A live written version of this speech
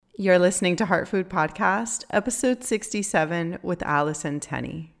You're listening to Heart Food Podcast, episode 67 with Allison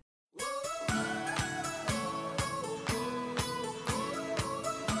Tenney.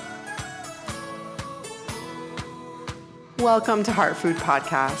 Welcome to Heart Food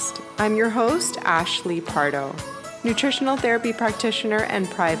Podcast. I'm your host, Ashley Pardo, nutritional therapy practitioner and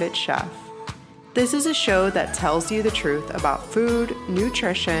private chef. This is a show that tells you the truth about food,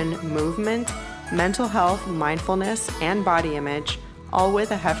 nutrition, movement, mental health, mindfulness, and body image, all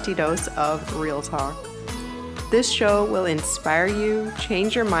with a hefty dose of real talk. This show will inspire you,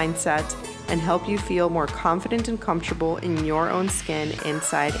 change your mindset, and help you feel more confident and comfortable in your own skin,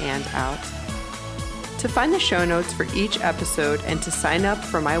 inside and out. To find the show notes for each episode and to sign up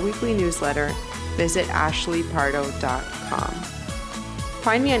for my weekly newsletter, visit ashleypardo.com.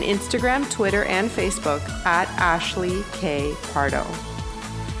 Find me on Instagram, Twitter, and Facebook at Ashley K. Pardo.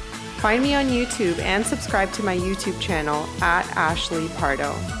 Find me on YouTube and subscribe to my YouTube channel at Ashley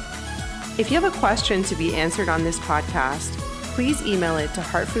Pardo. If you have a question to be answered on this podcast, please email it to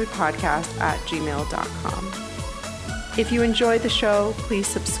heartfoodpodcast@gmail.com. If you enjoyed the show, please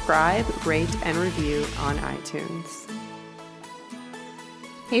subscribe, rate, and review on iTunes.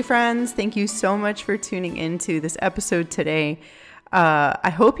 Hey friends, thank you so much for tuning into this episode today.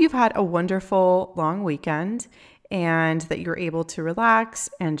 I hope you've had a wonderful long weekend and that you're able to relax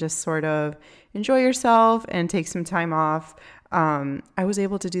and just sort of enjoy yourself and take some time off. I was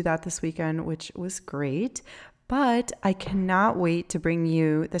able to do that this weekend, which was great, but I cannot wait to bring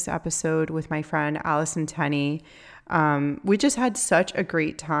you this episode with my friend Allison Tenney. We just had such a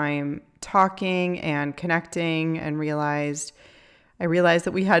great time talking and connecting and I realized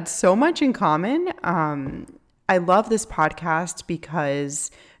that we had so much in common. I love this podcast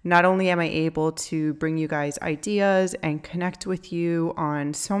because not only am I able to bring you guys ideas and connect with you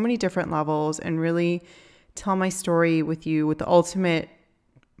on so many different levels and really tell my story with you with the ultimate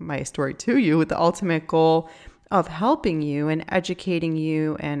goal of helping you and educating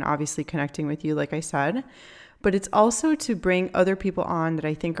you and obviously connecting with you, like I said. But it's also to bring other people on that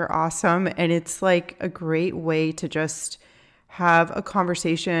I think are awesome. And it's like a great way to just have a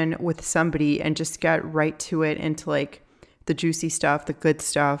conversation with somebody and just get right to it into like the juicy stuff, the good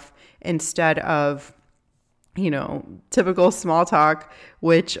stuff, instead of, typical small talk,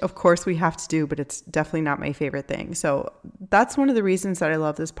 which of course we have to do, but it's definitely not my favorite thing. So that's one of the reasons that I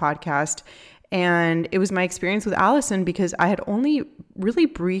love this podcast. And it was my experience with Allison because I had only really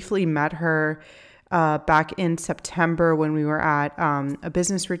briefly met her back in September when we were at a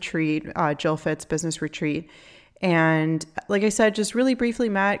business retreat, Jill Fitz business retreat. And like I said, just really briefly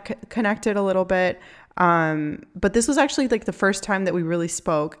met, connected a little bit. But this was actually like the first time that we really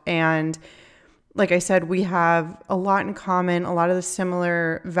spoke. And like I said, we have a lot in common, a lot of the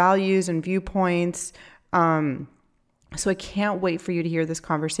similar values and viewpoints. So I can't wait for you to hear this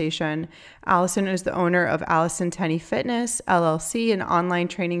conversation. Allison is the owner of Allison Tenney Fitness, LLC, an online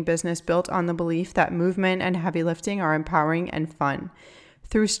training business built on the belief that movement and heavy lifting are empowering and fun.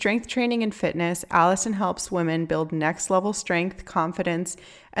 Through strength training and fitness, Allison helps women build next-level strength, confidence,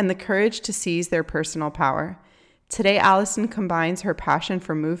 and the courage to seize their personal power. Today, Allison combines her passion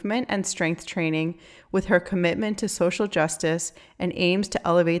for movement and strength training with her commitment to social justice and aims to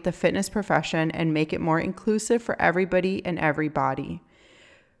elevate the fitness profession and make it more inclusive for everybody and every body.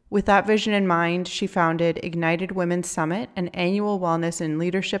 With that vision in mind, she founded Ignited Women's Summit, an annual wellness and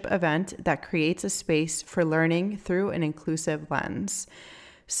leadership event that creates a space for learning through an inclusive lens.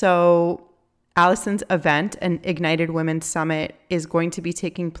 So Allison's event, an Ignited Women's Summit, is going to be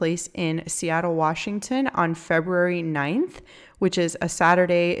taking place in Seattle, Washington on February 9th, which is a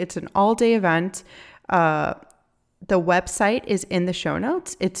Saturday. It's an all-day event. The website is in the show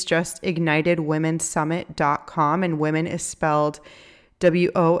notes. It's just ignitedwomensummit.com, and women is spelled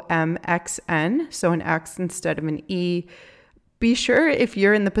WOMXN, so an X instead of an E. Be sure if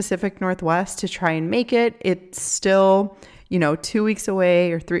you're in the Pacific Northwest to try and make it. It's still 2 weeks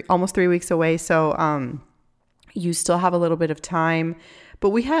away or almost 3 weeks away. So you still have a little bit of time,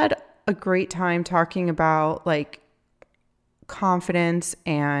 but we had a great time talking about like confidence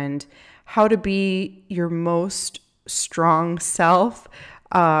and how to be your most strong self,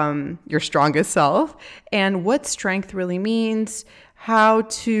 your strongest self, and what strength really means, how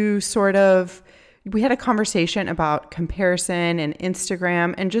to we had a conversation about comparison and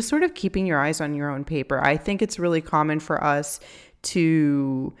Instagram and just sort of keeping your eyes on your own paper. I think it's really common for us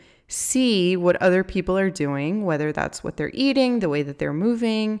to see what other people are doing, whether that's what they're eating, the way that they're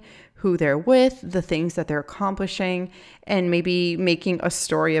moving, who they're with, the things that they're accomplishing, and maybe making a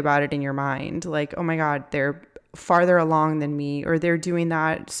story about it in your mind. Like, oh my God, they're farther along than me, or they're doing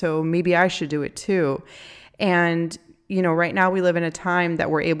that, so maybe I should do it too. And right now we live in a time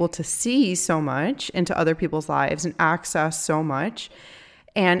that we're able to see so much into other people's lives and access so much.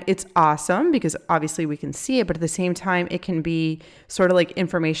 And it's awesome because obviously we can see it, but at the same time, it can be sort of like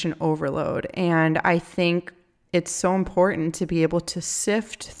information overload. And I think it's so important to be able to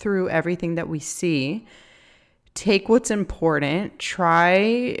sift through everything that we see, take what's important, try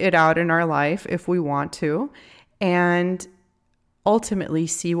it out in our life if we want to, and ultimately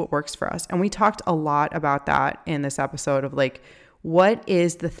see what works for us. And we talked a lot about that in this episode of like, what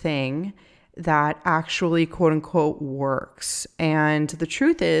is the thing that actually quote unquote works? And the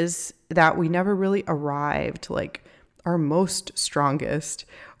truth is that we never really arrived like our most strongest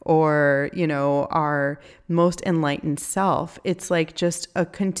or, our most enlightened self. It's like just a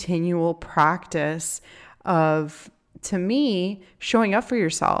continual practice of, to me, showing up for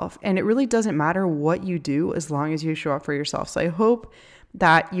yourself. And it really doesn't matter what you do as long as you show up for yourself. So I hope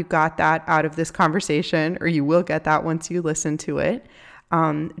that you got that out of this conversation, or you will get that once you listen to it.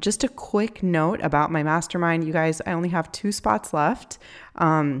 Just a quick note about my mastermind, you guys, I only have 2 spots left.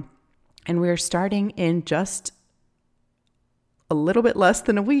 And we're starting in just a little bit less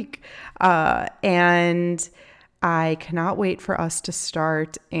than a week. And I cannot wait for us to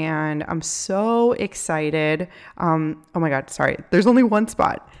start. And I'm so excited. Oh my God, sorry. There's only 1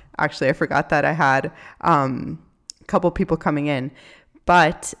 spot. Actually, I forgot that I had a couple people coming in.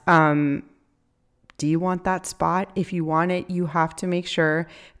 But do you want that spot? If you want it, you have to make sure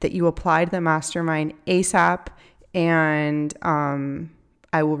that you apply to the mastermind ASAP, and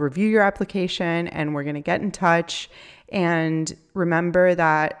I will review your application and we're going to get in touch. And remember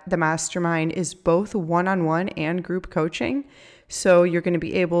that the mastermind is both one-on-one and group coaching. So you're going to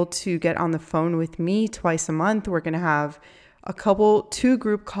be able to get on the phone with me twice a month. We're going to have 2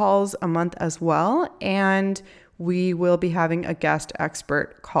 group calls a month as well. And we will be having a guest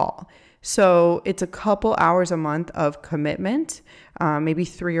expert call. So it's a couple hours a month of commitment, maybe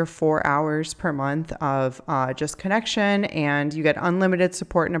 3 or 4 hours per month of just connection, and you get unlimited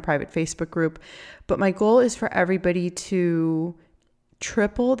support in a private Facebook group. But my goal is for everybody to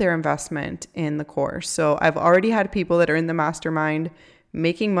triple their investment in the course. So I've already had people that are in the mastermind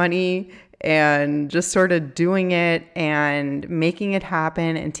making money and just sort of doing it and making it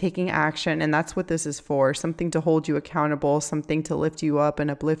happen and taking action. And that's what this is for, something to hold you accountable, something to lift you up and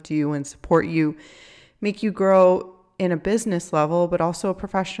uplift you and support you, make you grow in a business level, but also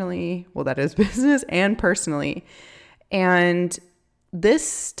professionally. Well, that is business and personally. And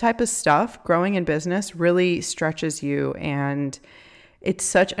this type of stuff, growing in business, really stretches you, and it's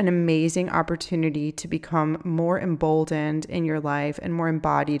such an amazing opportunity to become more emboldened in your life and more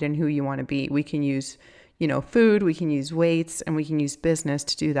embodied in who you want to be. We can use, food, we can use weights, and we can use business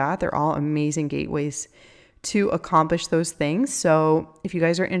to do that. They're all amazing gateways to accomplish those things. So if you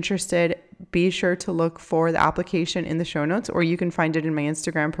guys are interested, be sure to look for the application in the show notes, or you can find it in my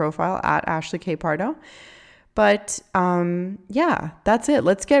Instagram profile at Ashley K. Pardo. But yeah, that's it.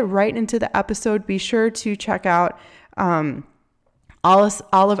 Let's get right into the episode. Be sure to check out all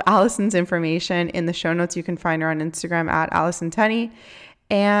of Allison's information in the show notes. You can find her on Instagram at Allison Tenney.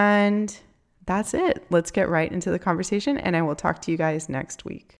 And that's it. Let's get right into the conversation, and I will talk to you guys next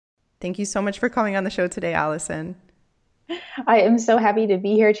week. Thank you so much for coming on the show today, Allison. I am so happy to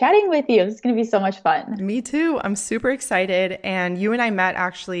be here chatting with you. It's going to be so much fun. Me too. I'm super excited. And you and I met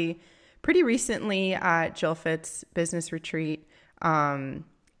actually pretty recently at Jill Fitt's business retreat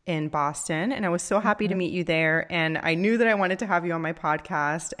in Boston. And I was so happy to meet you there. And I knew that I wanted to have you on my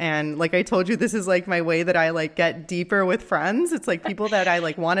podcast. And like I told you, this is like my way that I like get deeper with friends. It's like people that I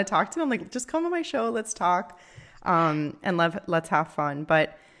like want to talk to. I'm like, just come on my show. Let's talk and let's have fun.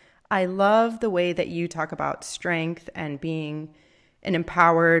 But I love the way that you talk about strength and being an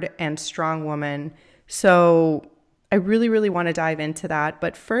empowered and strong woman. So I really, really want to dive into that.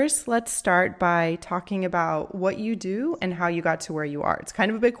 But first, let's start by talking about what you do and how you got to where you are. It's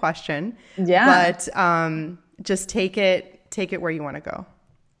kind of a big question. Yeah. But just take it where you want to go.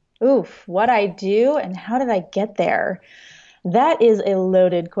 Oof, what I do and how did I get there? That is a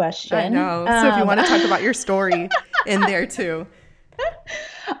loaded question. I know. So if you want to talk about your story in there too.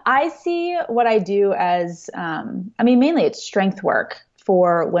 I see what I do as, mainly it's strength work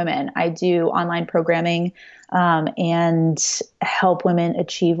for women. I do online programming and help women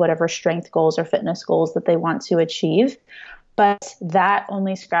achieve whatever strength goals or fitness goals that they want to achieve. But that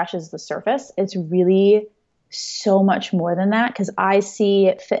only scratches the surface. It's really so much more than that, because I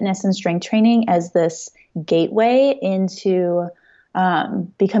see fitness and strength training as this gateway into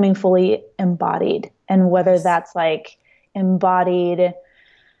becoming fully embodied. And whether that's like embodied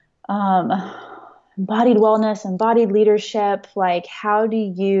embodied wellness, embodied leadership. Like, how do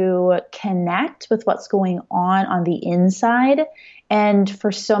you connect with what's going on the inside? And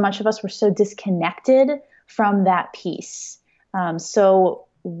for so much of us, we're so disconnected from that piece. So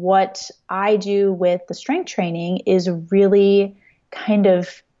what I do with the strength training is really kind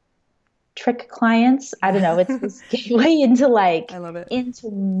of trick clients. I don't know. It's this gateway into I love it.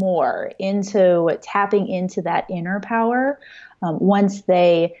 into tapping into that inner power. Once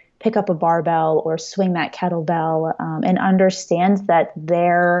they pick up a barbell or swing that kettlebell, and understand that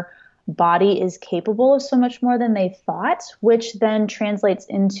their body is capable of so much more than they thought, which then translates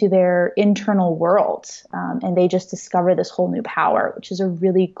into their internal world. And they just discover this whole new power, which is a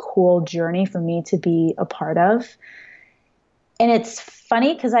really cool journey for me to be a part of. And it's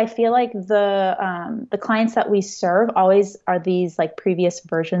funny because I feel like the clients that we serve always are these like previous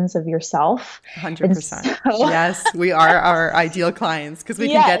versions of yourself. 100%. Yes, we are our ideal clients because we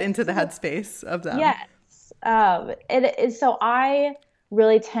can get into the headspace of them. Yes. So I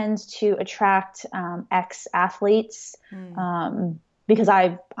really tend to attract ex-athletes because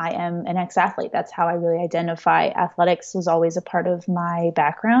I am an ex-athlete. That's how I really identify. Athletics was always a part of my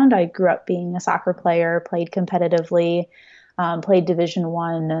background. I grew up being a soccer player, played competitively. Played Division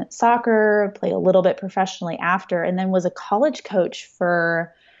I soccer, played a little bit professionally after, and then was a college coach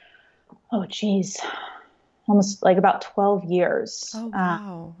for, almost like about 12 years. Oh,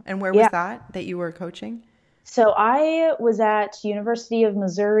 wow. And where was that you were coaching? So I was at University of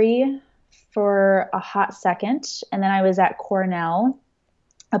Missouri for a hot second, and then I was at Cornell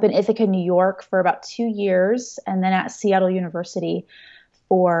up in Ithaca, New York for about 2 years, and then at Seattle University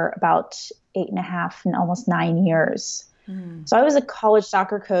for about 8.5 and almost 9 years. So I was a college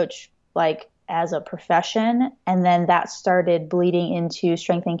soccer coach, like as a profession, and then that started bleeding into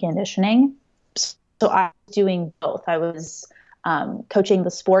strength and conditioning. So I was doing both. I was coaching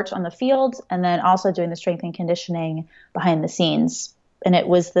the sport on the field and then also doing the strength and conditioning behind the scenes. And it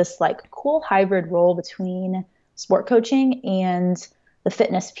was this like cool hybrid role between sport coaching and the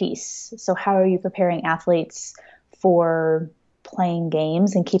fitness piece. So how are you preparing athletes for playing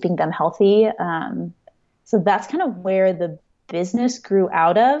games and keeping them healthy? So that's kind of where the business grew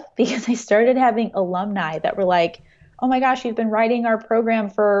out of, because I started having alumni that were like, oh my gosh, you've been writing our program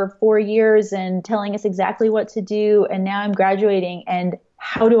for 4 years and telling us exactly what to do. And now I'm graduating. And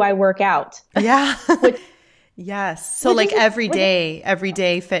how do I work out? Yeah. Yes. So like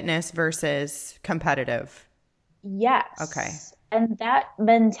everyday fitness versus competitive. Yes. Okay. And that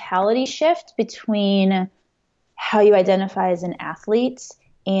mentality shift between how you identify as an athlete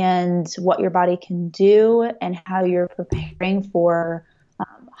and what your body can do and how you're preparing for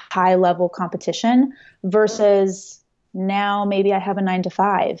high level competition versus now maybe I have a 9 to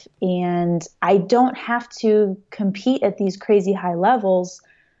 5 and I don't have to compete at these crazy high levels,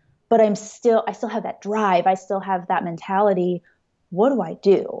 but I still have that drive. I still have that mentality. What do I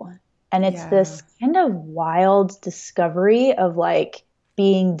do? And it's this kind of wild discovery of like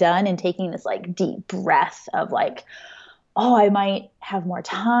being done and taking this like deep breath of like, oh, I might have more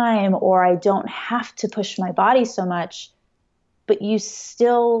time or I don't have to push my body so much, but you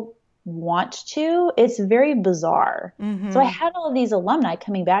still want to. It's very bizarre. So I had all of these alumni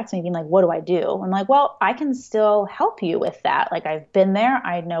coming back to me being like, what do I do? I'm like, well, I can still help you with that. Like I've been there.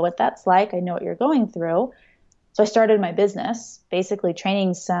 I know what that's like. I know what you're going through. So I started my business basically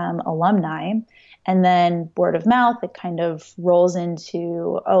training some alumni. And then word of mouth, it kind of rolls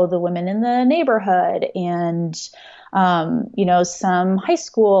into, the women in the neighborhood and, some high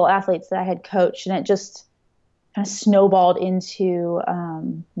school athletes that I had coached. And it just kind of snowballed into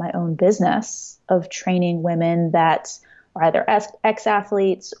my own business of training women that are either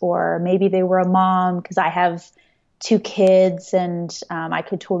ex-athletes or maybe they were a mom, because I have 2 kids and I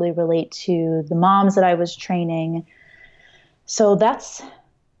could totally relate to the moms that I was training. So that's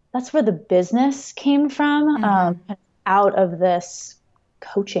where the business came from, out of this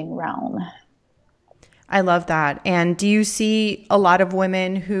coaching realm. I love that. And do you see a lot of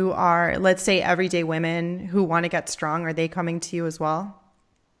women who are, let's say, everyday women who want to get strong? Are they coming to you as well?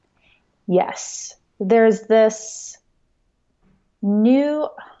 Yes. There's this new,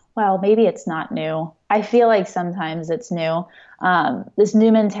 well, maybe it's not new. I feel like sometimes it's new. This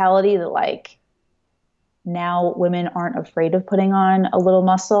new mentality that like now women aren't afraid of putting on a little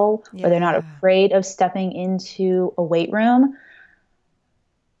muscle or they're not afraid of stepping into a weight room.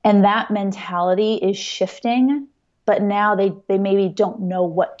 And that mentality is shifting, but now they maybe don't know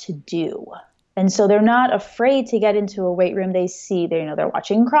what to do. And so they're not afraid to get into a weight room. They see, they're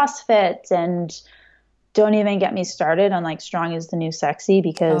watching CrossFit, and don't even get me started on like strong is the new sexy,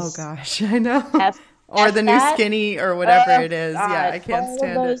 because oh gosh, I know. Or the new skinny or whatever it is. Yeah, I can't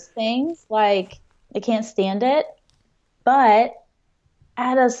stand those things. Like It can't stand it. But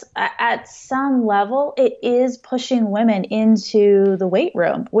at some level, it is pushing women into the weight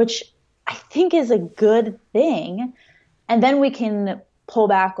room, which I think is a good thing. And then we can pull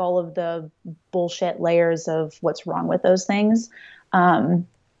back all of the bullshit layers of what's wrong with those things. Um,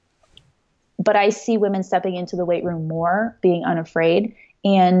 but I see women stepping into the weight room more, being unafraid.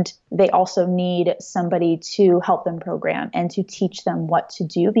 And they also need somebody to help them program and to teach them what to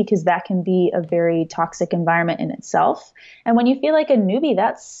do, because that can be a very toxic environment in itself. And when you feel like a newbie,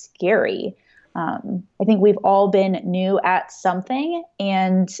 that's scary. I think we've all been new at something,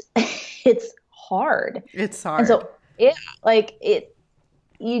 and it's hard. It's And hard. so, yeah, like it,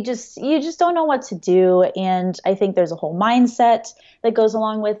 you just don't know what to do. And I think there's a whole mindset that goes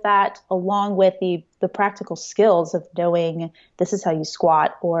along with that, along with the practical skills of knowing this is how you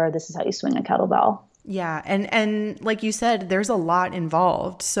squat or this is how you swing a kettlebell. Yeah, and like you said, there's a lot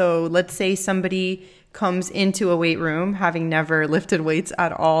involved. So let's say somebody comes into a weight room having never lifted weights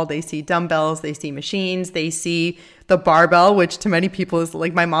at all. They see dumbbells, they see machines, they see the barbell, which to many people is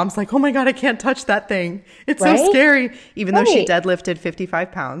like, my mom's like, oh my God, I can't touch that thing. It's so Right? scary. Even though she Right. deadlifted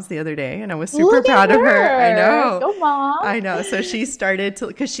 55 pounds the other day, and I was super Look at proud of her. I her. know. Go mom. I know. So she started to,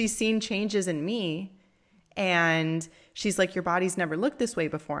 because she's seen changes in me, and she's like, your body's never looked this way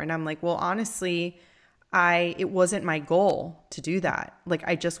before. And I'm like, well, honestly, it wasn't my goal to do that. Like,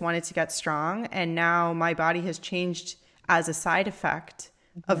 I just wanted to get strong. And now my body has changed as a side effect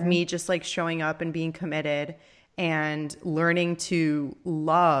of me just like showing up and being committed and learning to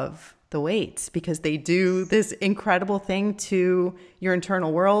love the weights, because they do this incredible thing to your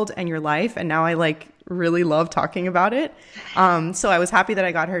internal world and your life. And now I like really love talking about it. So I was happy that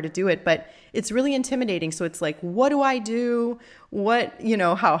I got her to do it, but it's really intimidating. So it's like, what do I do?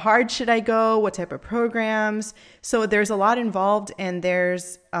 How hard should I go? What type of programs? So there's a lot involved, and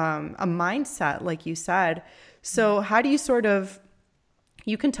there's a mindset, like you said. So how do you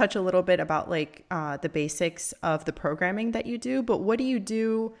you can touch a little bit about like the basics of the programming that you do, but what do you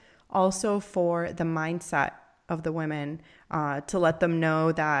do also for the mindset of the women, to let them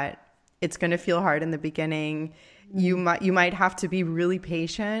know that it's going to feel hard in the beginning. You might have to be really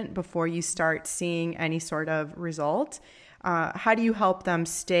patient before you start seeing any sort of result. How do you help them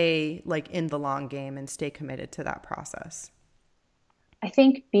stay like in the long game and stay committed to that process? I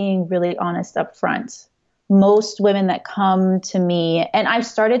think being really honest up front. Most women that come to me, and I've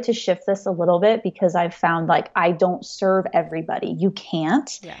started to shift this a little bit because I've found like I don't serve everybody. You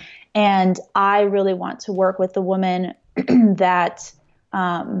can't. Yeah. And I really want to work with the woman that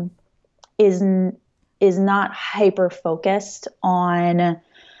is is not hyper focused on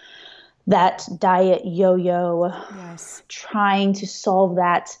that diet yo-yo, Yes. trying to solve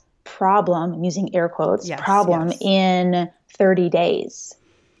that problem, I'm using air quotes, Yes. problem Yes. in 30 days.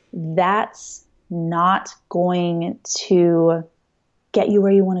 That's not going to get you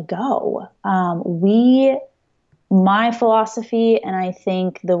where you want to go. My philosophy, and I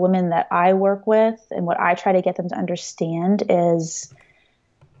think the women that I work with and what I try to get them to understand is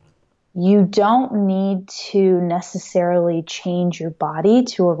you don't need to necessarily change your body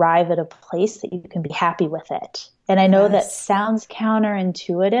to arrive at a place that you can be happy with it. And I know that Yes. sounds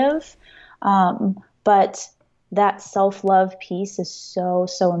counterintuitive, but that self-love piece is so,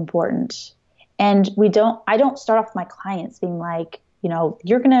 so important. And I don't start off my clients being like,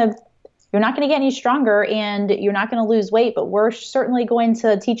 you're not going to get any stronger and you're not going to lose weight, but we're certainly going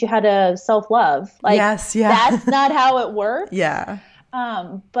to teach you how to self-love. Like, Yes. Yeah. that's not how it works. Yeah.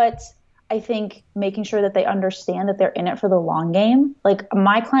 But I think making sure that they understand that they're in it for the long game. Like,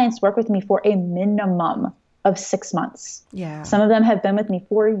 my clients work with me for a minimum of 6 months. Yeah. Some of them have been with me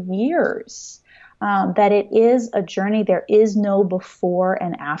for years. That it is a journey. There is no before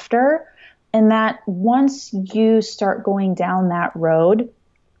and after. And that once you start going down that road,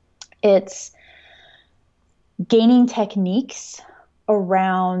 it's gaining techniques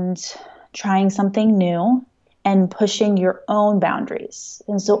around trying something new and pushing your own boundaries.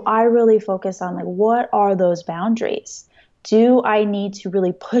 And so I really focus on like, what are those boundaries? Do I need to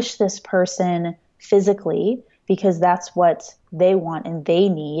really push this person physically because that's what they want and they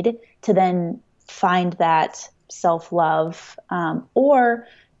need to then find that self-love? Or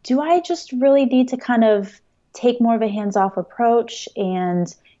do I just really need to kind of take more of a hands-off approach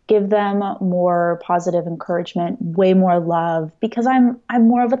and give them more positive encouragement, way more love, because I'm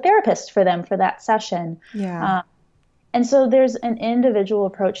more of a therapist for them for that session. Yeah. And so there's an individual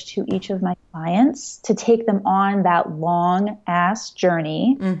approach to each of my clients to take them on that long ass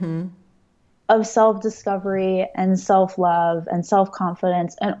journey of self-discovery and self-love and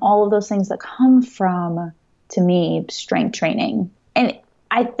self-confidence and all of those things that come from, to me, strength training. And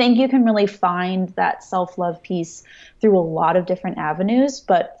I think you can really find that self-love piece through a lot of different avenues.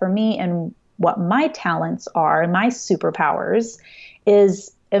 But for me, and what my talents are and my superpowers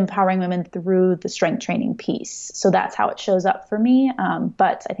is empowering women through the strength training piece. So that's how it shows up for me.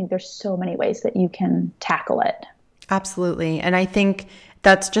 But I think there's so many ways that you can tackle it. Absolutely. And I think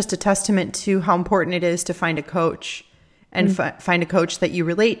that's just a testament to how important it is to find a coach and find a coach that you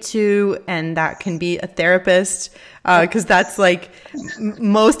relate to, and that can be a therapist, because that's like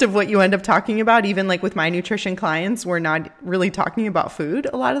most of what you end up talking about. Even like with my nutrition clients, we're not really talking about food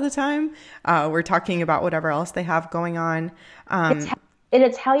a lot of the time. We're talking about whatever else they have going on.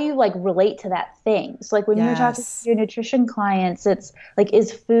 It's how you like relate to that thing. So like when you're talking to your nutrition clients, it's like,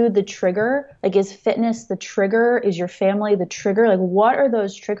 is food the trigger? Like, is fitness the trigger? Is your family the trigger? Like, what are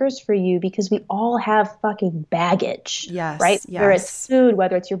those triggers for you? Because we all have fucking baggage, right? Whether it's food,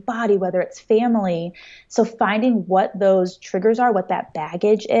 whether it's your body, whether it's family. So finding what those triggers are, what that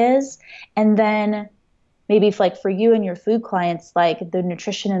baggage is, and then maybe if like for you and your food clients, like the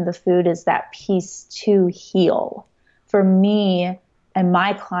nutrition and the food is that piece to heal. For me, and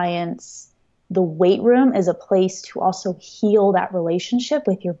my clients, the weight room is a place to also heal that relationship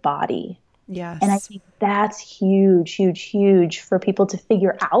with your body. Yes. And I think that's huge, huge, huge for people to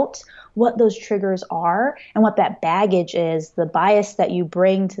figure out what those triggers are and what that baggage is, the bias that you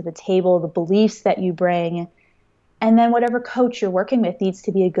bring to the table, the beliefs that you bring. And then whatever coach you're working with needs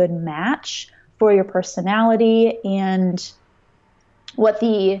to be a good match for your personality and what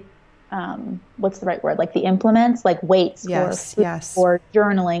the what's the right word? Like the implements, like weights or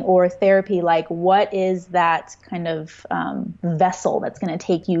journaling or therapy. Like what is that kind of vessel that's going to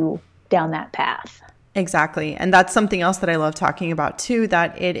take you down that path? Exactly. And that's something else that I love talking about too,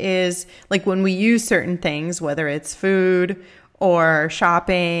 that it is like when we use certain things, whether it's food or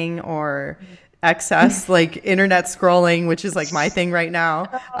shopping or excess like internet scrolling, which is like my thing right now.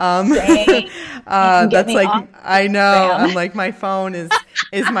 That's like, I know, I'm like, my phone is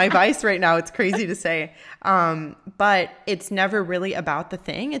my vice right now. It's crazy to say. But it's never really about the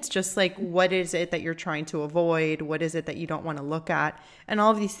thing. It's just like, what is it that you're trying to avoid? What is it that you don't want to look at? And all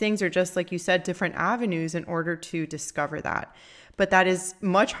of these things are just, like you said, different avenues in order to discover that. But that is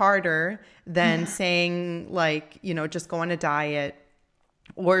much harder than saying like, you know, just go on a diet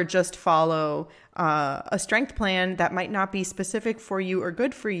or just follow a strength plan that might not be specific for you or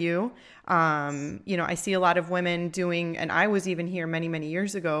good for you. You know, I see a lot of women doing, and I was even here many, many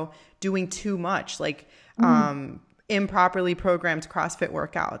years ago, doing too much, like improperly programmed CrossFit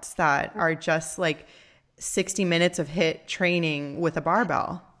workouts that are just like 60 minutes of HIIT training with a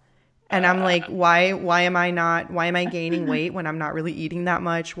barbell. And I'm like, why am I gaining weight when I'm not really eating that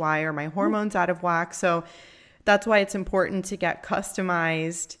much? Why are my hormones out of whack? So that's why it's important to get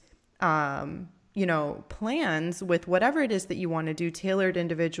customized, you know, plans with whatever it is that you want to do, tailored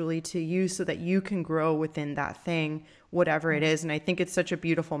individually to you so that you can grow within that thing, whatever it is. And I think it's such a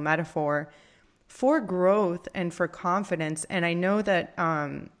beautiful metaphor for growth and for confidence. And I know that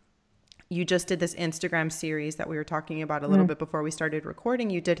you just did this Instagram series that we were talking about a little bit before we started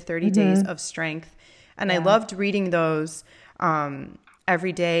recording. You did 30 days of strength. And I loved reading those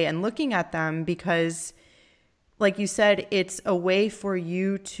every day and looking at them because, like you said, it's a way for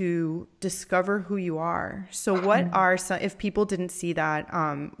you to discover who you are. So what are some, if people didn't see that,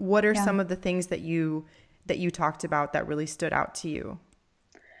 what are some of the things that you talked about that really stood out to you?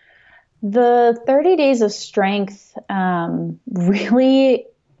 The 30 days of strength really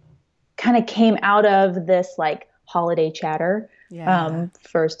kind of came out of this like holiday chatter.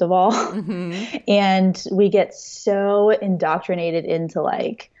 First of all, and we get so indoctrinated into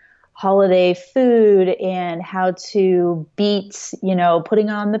like holiday food and how to beat, you know, putting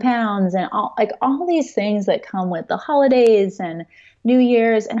on the pounds and all these things that come with the holidays and New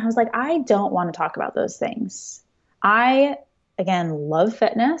Year's. And I was like, I don't want to talk about those things. I, again, love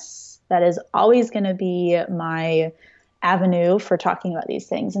fitness. That is always going to be my avenue for talking about these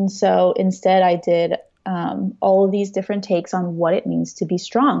things. And so instead I did all of these different takes on what it means to be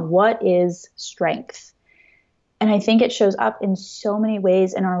strong. What is strength? And I think it shows up in so many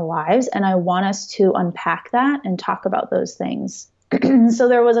ways in our lives. And I want us to unpack that and talk about those things. So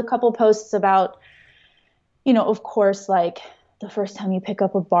there was a couple posts about, you know, of course, like the first time you pick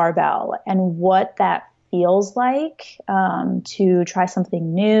up a barbell and what that feels like to try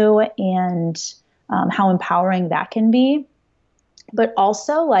something new and how empowering that can be. But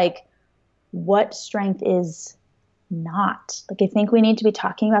also like what strength is not. Like I think we need to be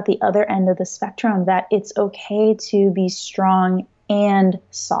talking about the other end of the spectrum, that it's okay to be strong and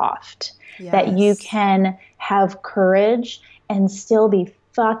soft, that you can have courage and still be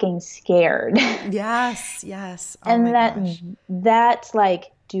fucking scared. Yes. Yes. Oh And my gosh. that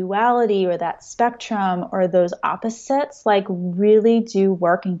like duality or that spectrum or those opposites like really do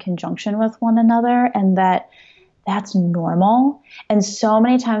work in conjunction with one another, and that's normal. And so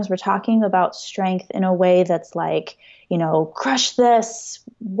many times we're talking about strength in a way that's like, crush this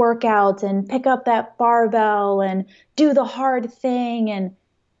workout and pick up that barbell and do the hard thing. And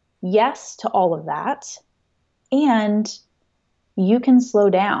yes to all of that. And you can slow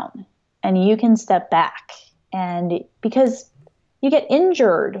down and you can step back. And because you get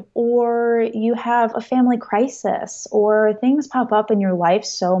injured or you have a family crisis or things pop up in your life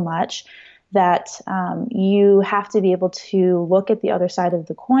so much that you have to be able to look at the other side of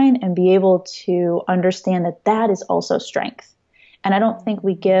the coin and be able to understand that that is also strength. And I don't think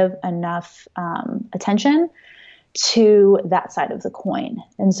we give enough attention to that side of the coin.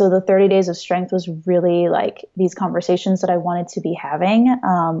 And so the 30 days of strength was really like these conversations that I wanted to be having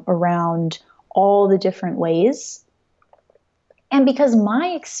around all the different ways. And because my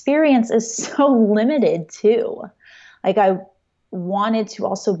experience is so limited too, like I wanted to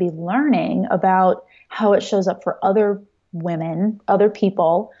also be learning about how it shows up for other women, other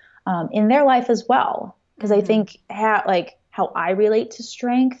people in their life as well. Because I think how I relate to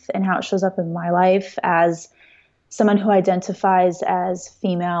strength and how it shows up in my life as someone who identifies as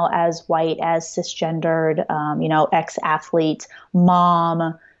female, as white, as cisgendered, ex-athlete,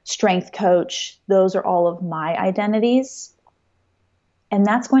 mom, strength coach, those are all of my identities. And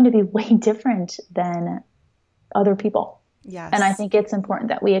that's going to be way different than other people. Yes. And I think it's important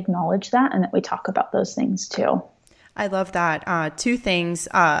that we acknowledge that and that we talk about those things too. I love that. Two things.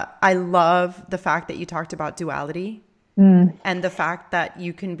 I love the fact that you talked about duality. And the fact that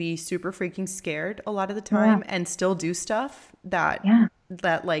you can be super freaking scared a lot of the time and still do stuff that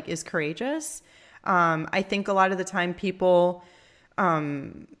like is courageous. I think a lot of the time people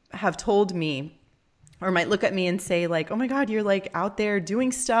have told me or might look at me and say like, oh my God, you're like out there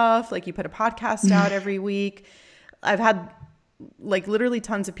doing stuff. Like you put a podcast out every week. I've had like literally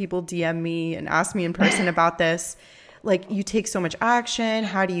tons of people DM me and ask me in person about this. Like, you take so much action.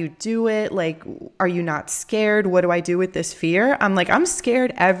 How do you do it? Like, are you not scared? What do I do with this fear? I'm like, I'm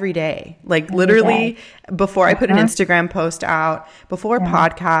scared every day. Like literally before I put an Instagram post out, before a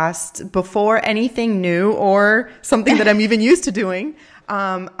podcast, before anything new or something that I'm even used to doing,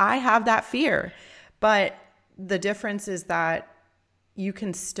 I have that fear. But the difference is that you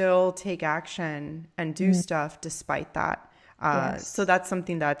can still take action and do stuff despite that. So that's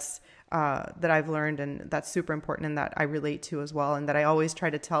something that's that I've learned, and that's super important and that I relate to as well. And that I always try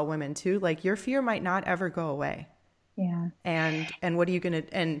to tell women too, like your fear might not ever go away. Yeah. And what are you going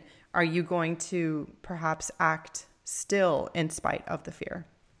to, and are you going to perhaps act still in spite of the fear?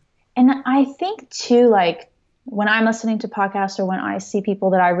 And I think too, like when I'm listening to podcasts or when I see people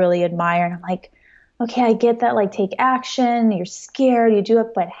that I really admire and I'm like, okay, I get that, like take action, you're scared, you do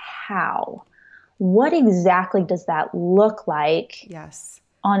it, but how? What exactly does that look like? Yes.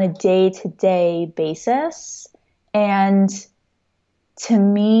 On a day-to-day basis? And to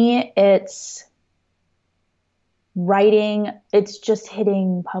me, it's writing, it's just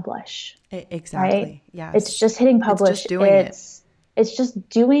hitting publish. Exactly. Right? Yes. It's just hitting publish. It's just doing it. It's just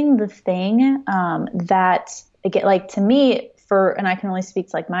doing the thing that, again, like to me, and I can only speak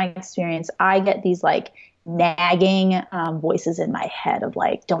to like my experience, I get these like nagging voices in my head of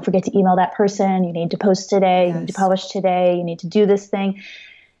like, don't forget to email that person. You need to post today. You need to publish today. You need to do this thing.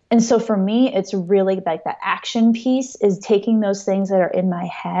 And so for me, it's really like that action piece is taking those things that are in my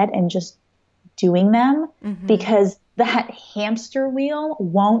head and just doing them, because that hamster wheel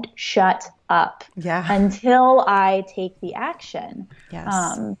won't shut up until I take the action.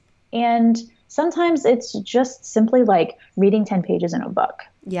 Yes. And sometimes it's just simply like reading 10 pages in a book.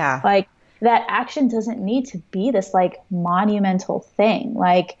 Yeah. Like that action doesn't need to be this like monumental thing.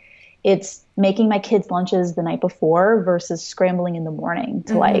 Like it's making my kids lunches the night before versus scrambling in the morning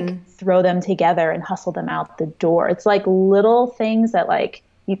to like throw them together and hustle them out the door. It's like little things that like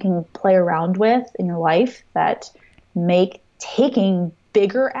you can play around with in your life that make taking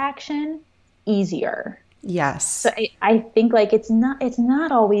bigger action easier. Yes. So I think like it's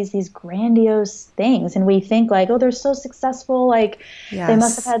not always these grandiose things, and we think like, oh, they're so successful, like they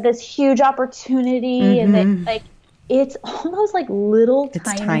must have had this huge opportunity, and then like it's almost like little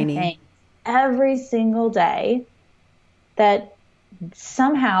tiny things every single day that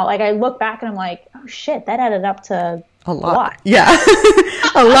somehow, like I look back and I'm like, oh shit, that added up to a lot. Yeah.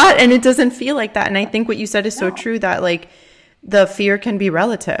 A lot. And it doesn't feel like that. And I think what you said is so true, that like the fear can be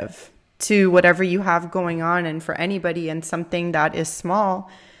relative to whatever you have going on. And for anybody, and something that is small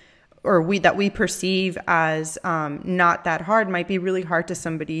or that we perceive as not that hard might be really hard to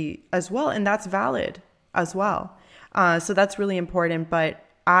somebody as well. And that's valid as well. So that's really important. But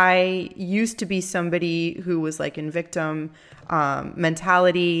I used to be somebody who was like in victim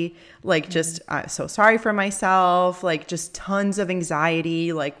mentality, like just so sorry for myself, like just tons of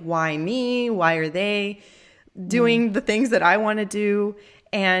anxiety, like why me? Why are they doing the things that I want to do?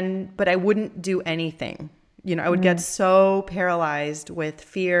 But I wouldn't do anything. You know, I would get so paralyzed with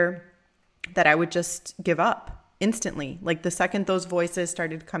fear that I would just give up instantly. Like the second those voices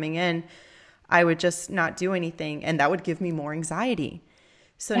started coming in, I would just not do anything. And that would give me more anxiety.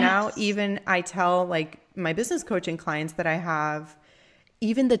 So now even I tell like my business coaching clients that I have,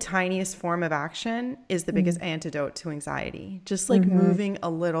 even the tiniest form of action is the biggest antidote to anxiety. Just like moving a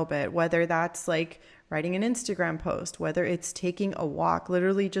little bit, whether that's like writing an Instagram post, whether it's taking a walk,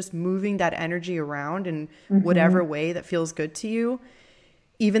 literally just moving that energy around in whatever way that feels good to you.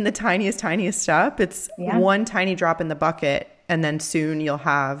 Even the tiniest step, it's one tiny drop in the bucket, and then soon you'll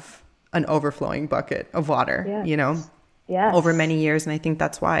have an overflowing bucket of water, you know, over many years. And I think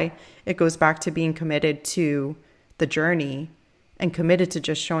that's why it goes back to being committed to the journey and committed to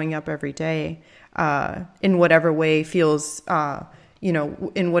just showing up every day in whatever way feels you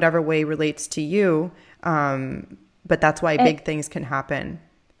know, in whatever way relates to you. But that's why big things can happen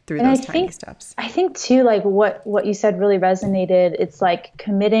through those tiny steps. I think too, like what you said really resonated. It's like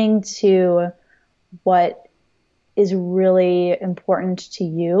committing to what is really important to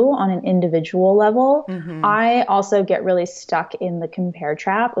you on an individual level. I also get really stuck in the compare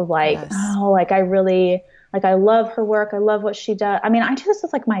trap of like, oh, like I love her work. I love what she does. I mean, I do this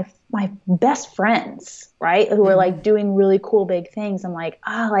with like my best friends, right? Who are like doing really cool, big things. I'm like,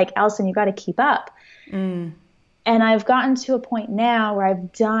 like Allison, you got to keep up. And I've gotten to a point now where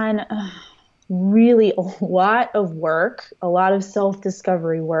I've done really a lot of work, a lot of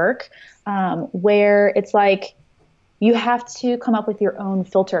self-discovery work, where it's like you have to come up with your own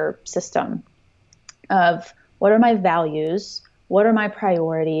filter system of what are my values, what are my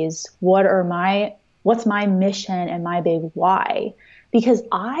priorities, what's my mission and my big why? Because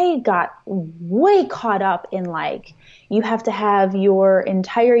I got way caught up in like, you have to have your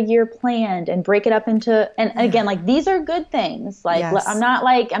entire year planned and break it up into, and again, like these are good things. Like, I'm not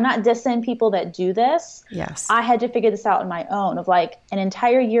dissing people that do this. I had to figure this out on my own of like an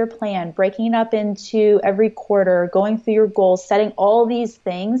entire year plan, breaking it up into every quarter, going through your goals, setting all these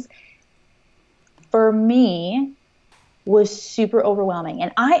things. For me, was super overwhelming.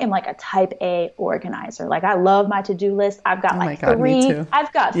 And I am like a type A organizer. Like I love my to-do list. I've got three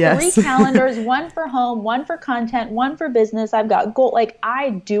calendars, one for home, one for content, one for business. I've got goal. Like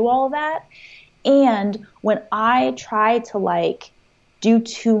I do all that. And when I try to like do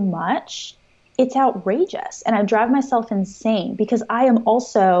too much, it's outrageous. And I drive myself insane because I am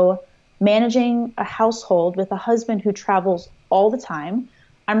also managing a household with a husband who travels all the time.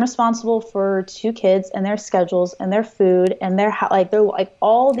 I'm responsible for 2 kids and their schedules and their food and they're like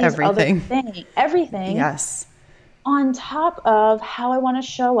all these other things, everything. Yes. On top of how I want to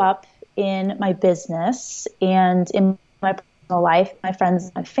show up in my business and in my personal life, my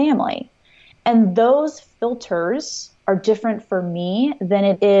friends, my family. And those filters are different for me than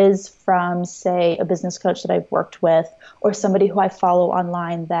it is from, say, a business coach that I've worked with or somebody who I follow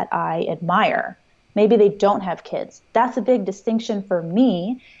online that I admire. Maybe they don't have kids. That's a big distinction for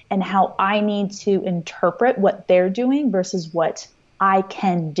me and how I need to interpret what they're doing versus what I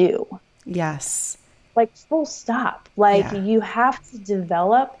can do. Yes. Like full stop. Like you have to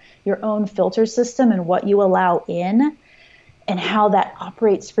develop your own filter system and what you allow in and how that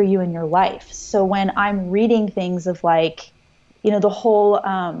operates for you in your life. So when I'm reading things of like, you know, the whole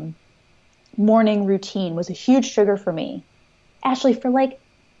morning routine was a huge trigger for me. Ashley, for like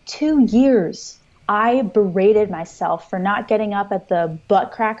 2 years, I berated myself for not getting up at the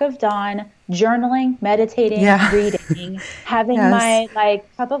butt crack of dawn, journaling, meditating, reading, having my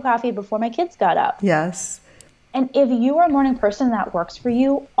like cup of coffee before my kids got up. Yes. And if you are a morning person that works for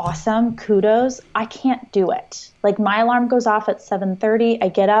you, awesome, kudos. I can't do it. Like my alarm goes off at 7:30. I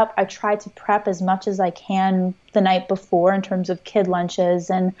get up. I try to prep as much as I can the night before in terms of kid lunches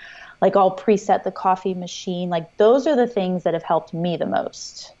and like I'll preset the coffee machine. Like those are the things that have helped me the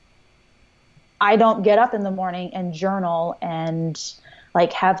most. I don't get up in the morning and journal and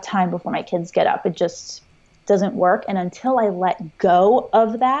like have time before my kids get up. It just doesn't work. And until I let go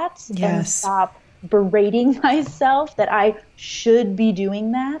of that and stop berating myself that I should be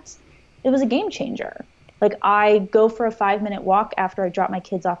doing that, it was a game changer. Like I go for a 5-minute walk after I drop my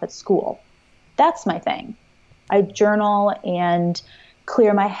kids off at school. That's my thing. I journal and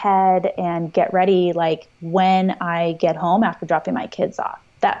clear my head and get ready like when I get home after dropping my kids off.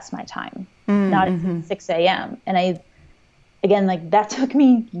 that's my time, not at 6 a.m. And again, like that took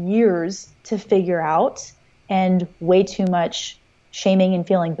me years to figure out, and way too much shaming and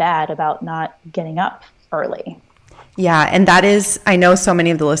feeling bad about not getting up early. Yeah. And that is, I know so many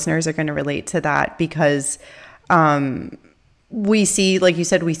of the listeners are going to relate to that because we see, like you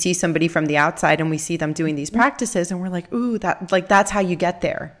said, we see somebody from the outside and we see them doing these practices and we're like, ooh, that's how you get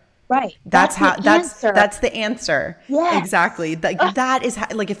there. Right. That's the answer. Yes. Exactly. That is how,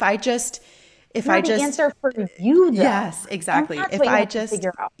 like, if I just the answer for you though. Yes, exactly. If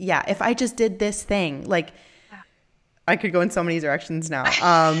I just did this thing, like I could go in so many directions now.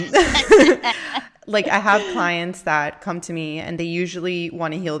 Like I have clients that come to me and they usually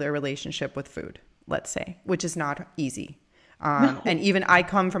want to heal their relationship with food, let's say, which is not easy. And even I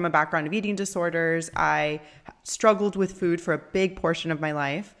come from a background of eating disorders. I struggled with food for a big portion of my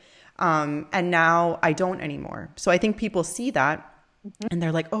life. And now I don't anymore. So I think people see that and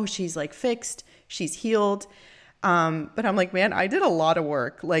they're like, oh, she's like fixed, she's healed. But I'm like, man, I did a lot of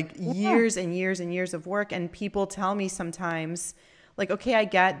work, like years and years and years of work. And people tell me sometimes like, okay, I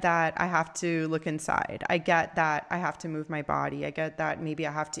get that I have to look inside. I get that I have to move my body. I get that maybe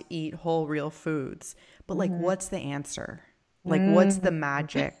I have to eat whole real foods, but like, what's the answer? Like, what's the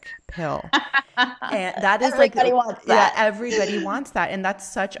magic pill? And that is everybody wants that. Yeah, everybody wants that. And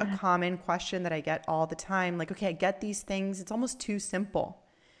that's such a common question that I get all the time. Like, okay, I get these things. It's almost too simple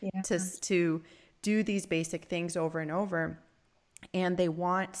to do these basic things over and over. And they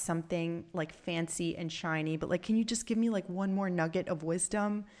want something like fancy and shiny, but like, can you just give me like one more nugget of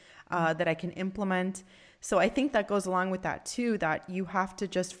wisdom that I can implement? So I think that goes along with that too, that you have to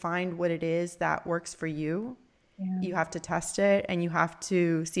just find what it is that works for you. Yeah. You have to test it and you have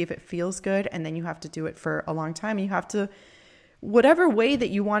to see if it feels good. And then you have to do it for a long time. And you have to, whatever way that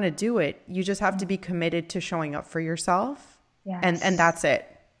you want to do it, you just have to be committed to showing up for yourself. Yes. And that's it.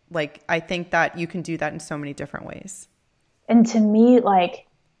 Like, I think that you can do that in so many different ways. And to me, like,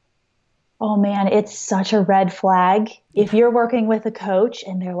 oh man, it's such a red flag if you're working with a coach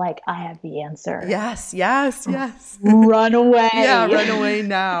and they're like, I have the answer. Yes. Run away. Yeah, run away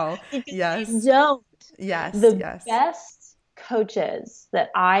now. Yes. Don't. Yes. The best coaches that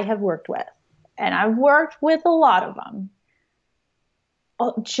I have worked with, and I've worked with a lot of them,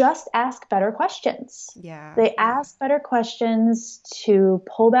 just ask better questions. Yeah. They ask better questions to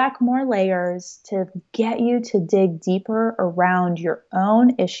pull back more layers, to get you to dig deeper around your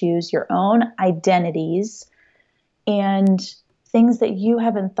own issues, your own identities, and things that you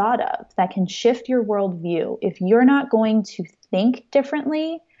haven't thought of that can shift your worldview. If you're not going to think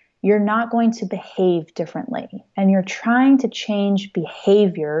differently, you're not going to behave differently. And you're trying to change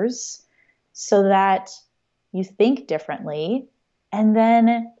behaviors so that you think differently and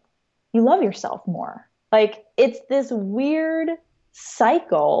then you love yourself more. Like, it's this weird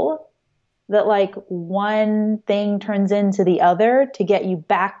cycle that like one thing turns into the other to get you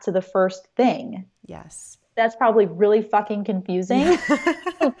back to the first thing. Yes. That's probably really fucking confusing.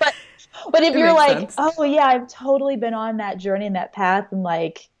 but if you're like, sense. Oh yeah, I've totally been on that journey and that path, and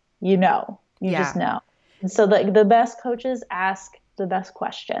like, you just know. And so the best coaches ask the best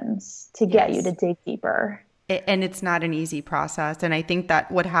questions to get you to dig deeper. And it's not an easy process. And I think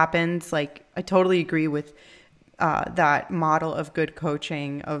that what happens, like, I totally agree with that model of good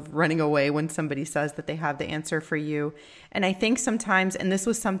coaching, of running away when somebody says that they have the answer for you. And I think sometimes, and this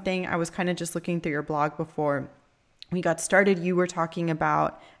was something I was kind of just looking through your blog before we got started, you were talking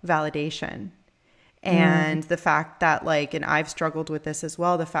about validation and the fact that, like, and I've struggled with this as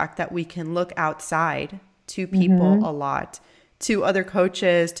well, the fact that we can look outside to people a lot, to other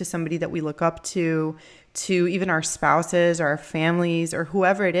coaches, to somebody that we look up to even our spouses or our families or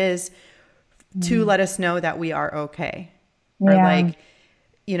whoever it is, to let us know that we are okay. Or like,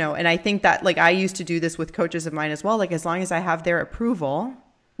 and I think that, like, I used to do this with coaches of mine as well. Like, as long as I have their approval,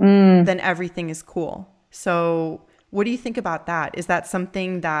 then everything is cool. So what do you think about that? Is that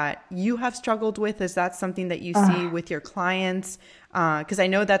something that you have struggled with? Is that something that you see with your clients? Because I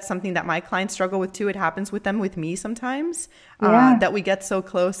know that's something that my clients struggle with too. It happens with them, with me sometimes, that we get so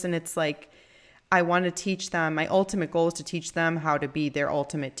close and it's like, I want to teach them, my ultimate goal is to teach them how to be their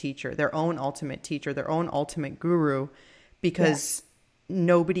ultimate teacher, their own ultimate teacher, their own ultimate guru, because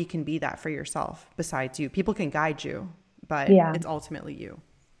nobody can be that for yourself besides you. People can guide you, but it's ultimately you.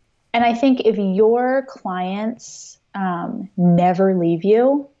 And I think if your clients never leave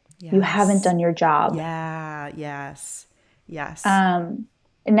you, you haven't done your job. Yeah. Yes.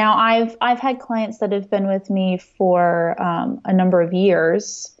 Now I've had clients that have been with me for a number of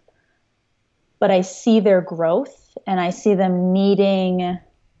years, but I see their growth and I see them needing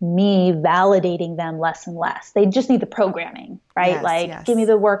me validating them less and less. They just need the programming, right? Yes, Like, give me yes.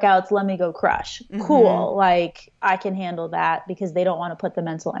 the workouts, let me go crush. Mm-hmm. Cool. Like, I can handle that because they don't want to put the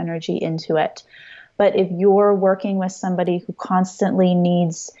mental energy into it. But if you're working with somebody who constantly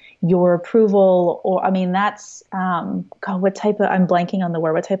needs your approval, or, I mean, that's, God, what type of, I'm blanking on the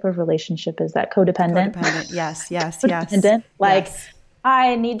word, what type of relationship is that? Codependent? Codependent. Yes, yes, yes, Codependent. Like, yes.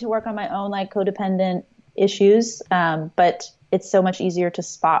 I need to work on my own, like, codependent issues. But it's so much easier to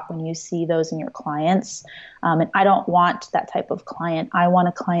spot when you see those in your clients. And I don't want that type of client. I want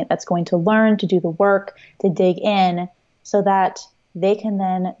a client that's going to learn to do the work, to dig in, so that they can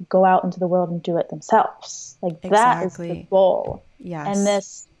then go out into the world and do it themselves. Like, that is the Exactly. goal. And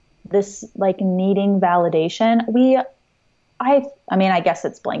Yes. this like needing validation, I mean, I guess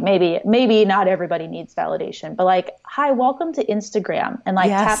it's blank. Maybe not everybody needs validation, but like, hi, welcome to Instagram, and like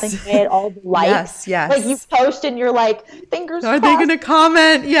tapping Yes. away at all the likes. Yes, Like, you yes. post and you're like, fingers Are they going crossed, to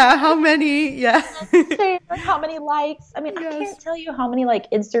comment? Yeah, how many? Yeah. share, how many likes. I mean, I can't Yes. tell you how many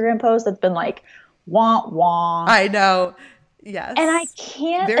like Instagram posts that's been like, wah wah. I know. And I Yes.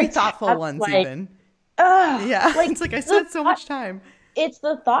 can't Very thoughtful attach, ones, like, even. ugh, Yeah. like It's like I the spent so thought, much time. it's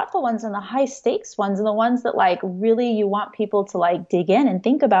the thoughtful ones and the high stakes ones and the ones that like really you want people to like dig in and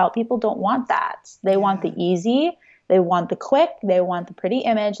think about. People don't want that. They want the Yeah. easy, they want the quick, they want the pretty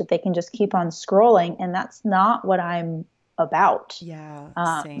image that they can just keep on scrolling. And that's not what I'm about. Yeah.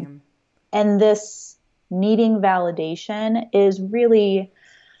 Um, Same. and this needing validation is really,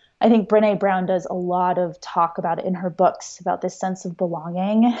 I think Brene Brown does a lot of talk about it in her books, about this sense of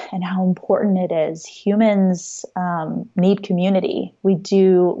belonging and how important it is. Humans need community.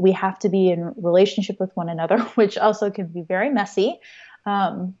 We have to be in relationship with one another, which also can be very messy.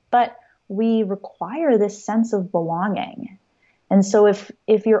 But we require this sense of belonging. And so if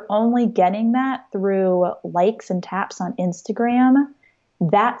you're only getting that through likes and taps on Instagram,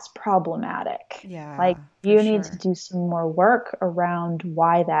 that's problematic. Yeah, Like, for you need to sure. do some more work around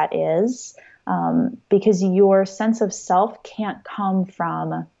why that is, because your sense of self can't come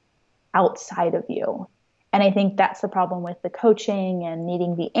from outside of you. And I think that's the problem with the coaching and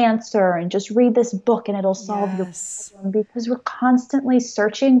needing the answer and just read this book and it'll solve your Yes. problem, because we're constantly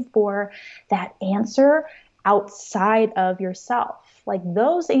searching for that answer outside of yourself. Like,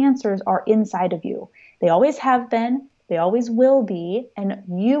 those answers are inside of you. They always have been, they always will be, and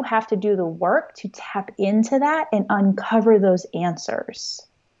you have to do the work to tap into that and uncover those answers.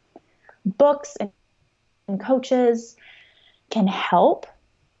 Books and coaches can help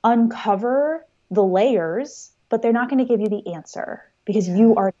uncover the layers, but they're not going to give you the answer because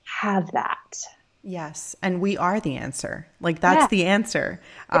you Yeah. already have that. Yes. And we are the answer. Like, that's Yeah. the answer,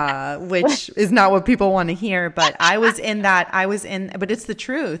 which is not what people want to hear. But but it's the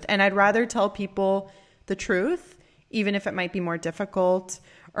truth. And I'd rather tell people the truth, even if it might be more difficult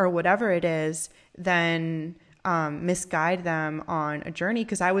or whatever it is, than misguide them on a journey.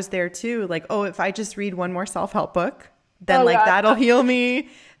 Because I was there too. Like, oh, if I just read one more self-help book, then Oh like God. that'll heal me.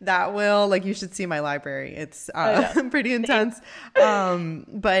 That will, like, you should see my library. It's I know. pretty intense.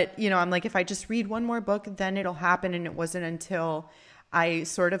 But I'm like, if I just read one more book, then it'll happen. And it wasn't until I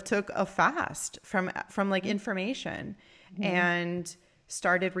sort of took a fast from like information and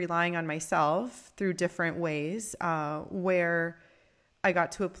started relying on myself through different ways, where I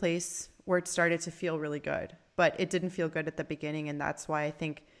got to a place where it started to feel really good. But it didn't feel good at the beginning. And that's why I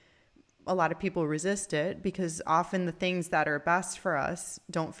think a lot of people resist it, because often the things that are best for us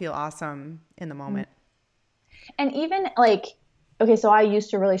don't feel awesome in the moment. And even like, okay, so I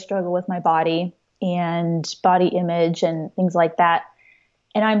used to really struggle with my body and body image and things like that.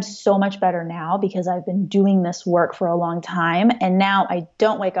 And I'm so much better now because I've been doing this work for a long time. And now I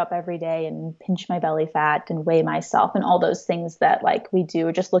don't wake up every day and pinch my belly fat and weigh myself and all those things that like we do,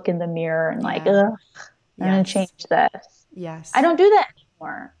 or just look in the mirror and like, Yeah. ugh, I'm going to Yes. change this. I Yes. don't do that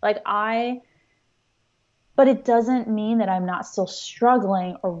anymore. But it doesn't mean that I'm not still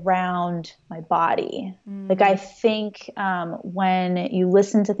struggling around my body. Like, I think when you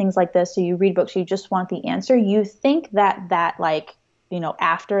listen to things like this, or you read books, you just want the answer. You think that like,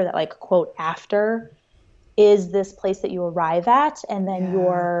 after that, like, quote, after is this place that you arrive at, and then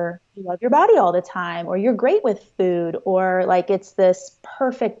Yeah. you love your body all the time, or you're great with food, or like it's this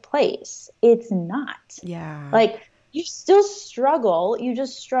perfect place. It's not. Yeah. Like, you still struggle, you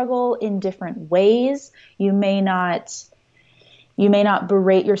just struggle in different ways. You may not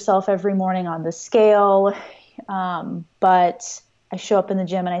berate yourself every morning on the scale, but I show up in the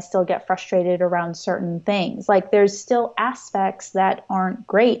gym and I still get frustrated around certain things. Like, there's still aspects that aren't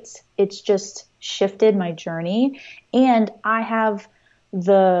great. It's just shifted my journey, and I have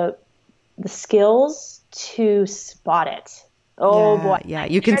the skills to spot it. Oh boy. Yeah.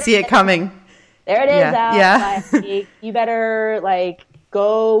 You can see it coming. There it is out. Yeah. Like, you better like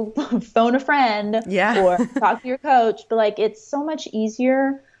go phone a friend Yeah. or talk to your coach. But like, it's so much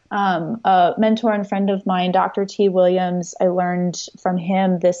easier. A mentor and friend of mine, Dr. T. Williams, I learned from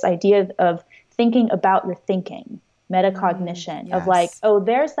him this idea of thinking about your thinking, metacognition, of like, oh,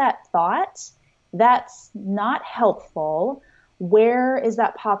 there's that thought that's not helpful. Where is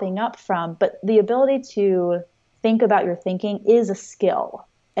that popping up from? But the ability to think about your thinking is a skill.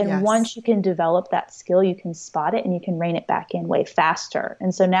 And once you can develop that skill, you can spot it and you can rein it back in way faster.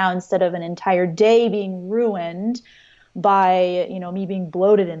 And so now, instead of an entire day being ruined by, me being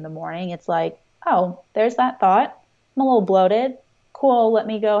bloated in the morning, it's like, oh, there's that thought. I'm a little bloated. Cool. Let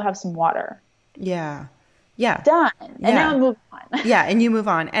me go have some water. Yeah. Yeah. Done. And now I move on. Yeah. And you move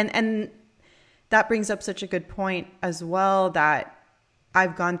on. And that brings up such a good point as well that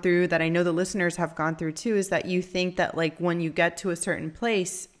I've gone through, that I know the listeners have gone through too, is that you think that like when you get to a certain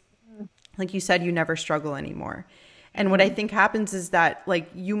place, like you said, you never struggle anymore. And what I think happens is that like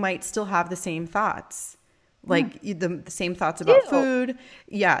you might still have the same thoughts, like the same thoughts about food.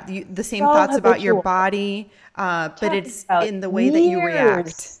 Yeah. The same thoughts about your body. But it's in the way that you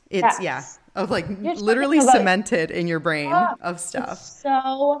react. It's of like literally cemented in your brain of stuff. It's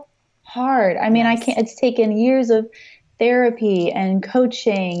so hard. I mean, it's taken years of therapy and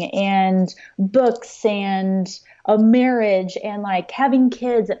coaching and books and a marriage and like having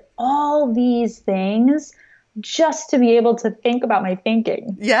kids and all these things just to be able to think about my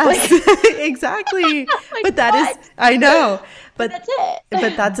thinking. Yes, exactly. But that is, I know, but that's it.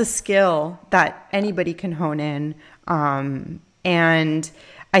 But that's a skill that anybody can hone in. And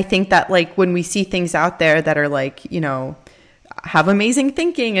I think that like when we see things out there that are like, have amazing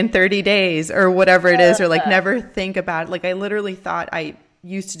thinking in 30 days or whatever it is, or like never think about it. Like I literally thought, I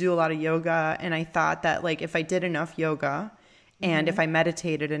used to do a lot of yoga, and I thought that like if I did enough yoga and if I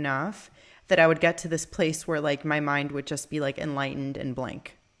meditated enough, that I would get to this place where like my mind would just be like enlightened and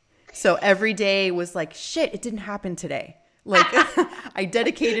blank. So every day was like, shit, it didn't happen today. Like I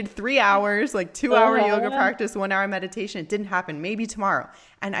dedicated 3 hours, like 2-hour yoga practice, 1 hour meditation. It didn't happen. Maybe tomorrow.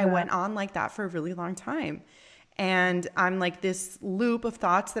 And I went on like that for a really long time. And I'm like, this loop of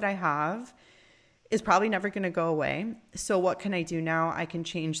thoughts that I have is probably never going to go away. So what can I do now? I can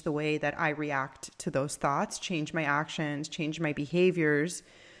change the way that I react to those thoughts, change my actions, change my behaviors,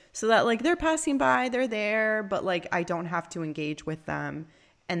 so that like they're passing by, they're there, but like I don't have to engage with them.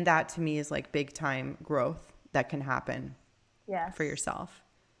 And that to me is like big time growth that can happen for yourself.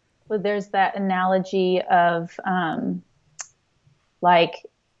 Well, there's that analogy of like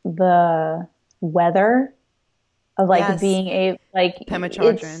the weather, of like being a like Pema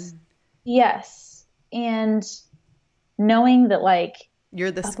Chodron. Yes. And knowing that like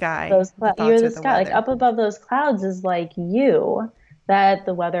you're the sky. You're the sky. Like up above those clouds is like you, that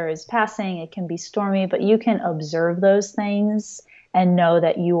the weather is passing. It can be stormy, but you can observe those things and know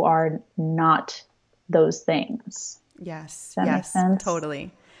that you are not those things. Yes. Does that make sense?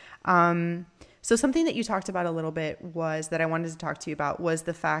 Totally. So something that you talked about a little bit was that I wanted to talk to you about was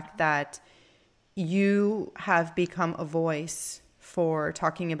the fact that you have become a voice for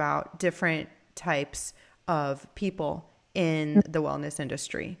talking about different types of people in the wellness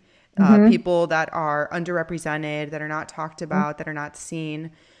industry. People that are underrepresented, that are not talked about, that are not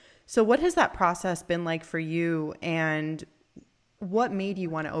seen. So what has that process been like for you, and what made you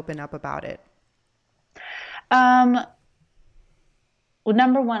want to open up about it? Well,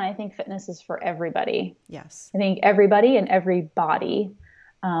 number one, I think fitness is for everybody. Yes. I think everybody and everybody.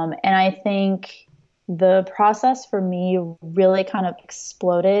 And I think the process for me really kind of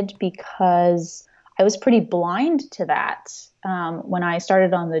exploded because I was pretty blind to that when I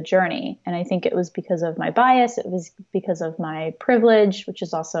started on the journey. And I think it was because of my bias. It was because of my privilege, which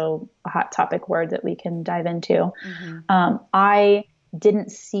is also a hot topic word that we can dive into. I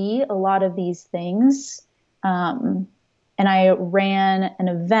didn't see a lot of these things. And I ran an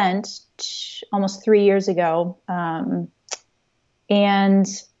event almost 3 years ago and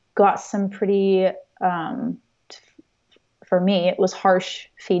got some pretty, for me, it was harsh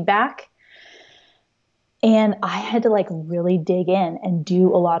feedback. And I had to like really dig in and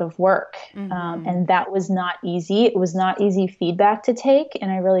do a lot of work. And that was not easy. It was not easy feedback to take.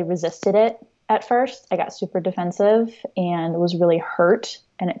 And I really resisted it at first. I got super defensive and was really hurt.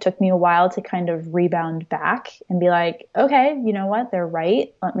 And it took me a while to kind of rebound back and be like, okay, you know what? They're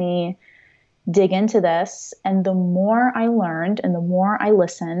right. Let me dig into this. And the more I learned and the more I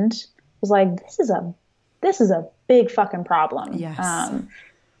listened, I was like, this is a big fucking problem. Yes.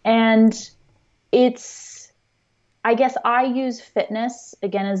 And it's I guess I use fitness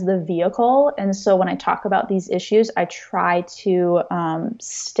again as the vehicle. And so when I talk about these issues, I try to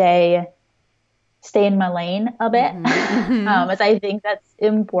stay in my lane a bit, as I think that's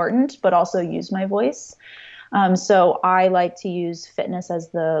important, but also use my voice. So I like to use fitness as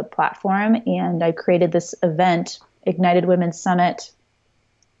the platform, and I created this event, Ignited Women's Summit,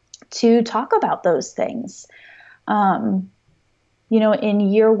 to talk about those things. In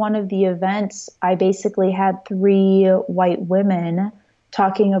year one of the events, I basically had 3 white women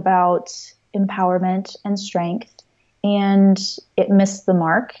talking about empowerment and strength, and it missed the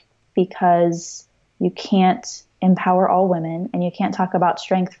mark because you can't empower all women and you can't talk about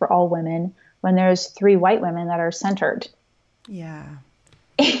strength for all women when there's 3 white women that are centered. Yeah.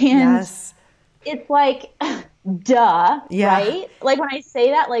 And yes. It's like, duh, Yeah. right? Like when I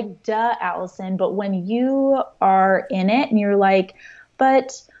say that, like, duh, Allison. But when you are in it and you're like,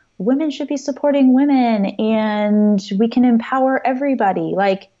 but women should be supporting women and we can empower everybody.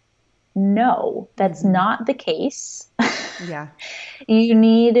 Like, no, that's not the case. Yeah. You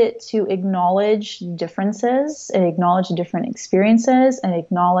need to acknowledge differences and acknowledge different experiences and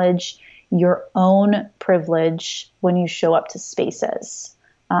acknowledge your own privilege when you show up to spaces.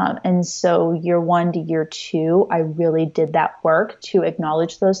 And so year 1 to year 2, I really did that work to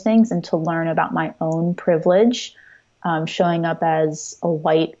acknowledge those things and to learn about my own privilege, showing up as a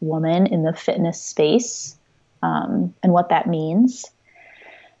white woman in the fitness space, and what that means.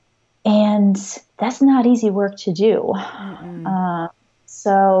 And that's not easy work to do.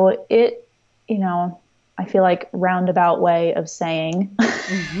 So it, I feel like roundabout way of saying,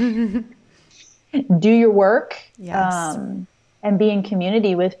 do your work. Yes. And be in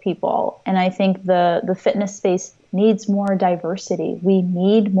community with people. And I think the fitness space needs more diversity. We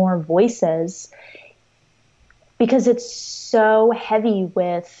need more voices because it's so heavy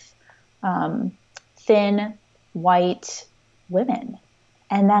with thin, white women.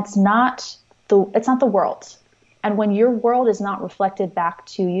 And it's not the world. And when your world is not reflected back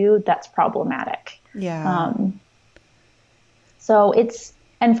to you, that's problematic. Yeah.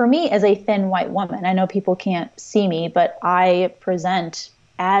 And for me, as a thin white woman, I know people can't see me, but I present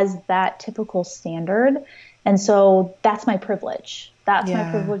as that typical standard. And so that's my privilege. That's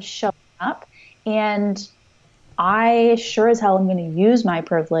my privilege showing up. And I sure as hell am going to use my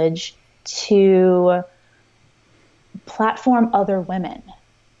privilege to platform other women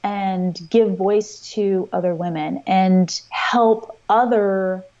and give voice to other women and help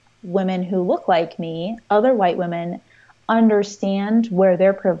other women who look like me, other white women, understand where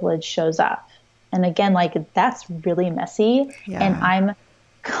their privilege shows up. And again, like, that's really messy, and I'm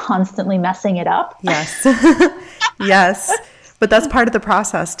constantly messing it up. Yes. Yes. But that's part of the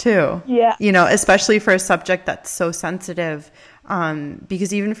process too. Yeah. Especially for a subject that's so sensitive.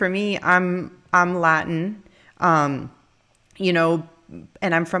 Because even for me, I'm Latin, and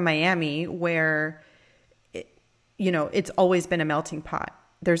I'm from Miami, where, it's always been a melting pot.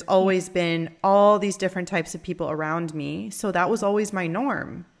 There's always been all these different types of people around me. So that was always my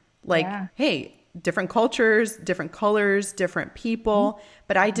norm. Like, hey, different cultures, different colors, different people.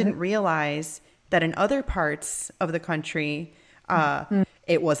 But I didn't realize that in other parts of the country,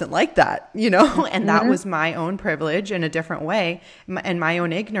 it wasn't like that, and that was my own privilege in a different way and my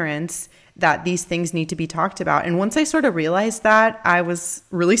own ignorance that these things need to be talked about. And once I sort of realized that, I was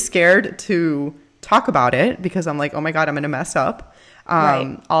really scared to talk about it because I'm like, oh my God, I'm going to mess up.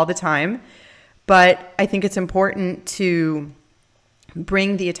 All the time. But I think it's important to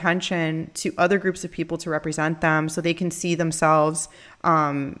bring the attention to other groups of people to represent them so they can see themselves,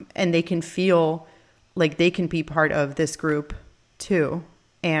 and they can feel like they can be part of this group too.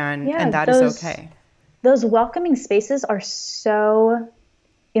 And that is okay. Those welcoming spaces are so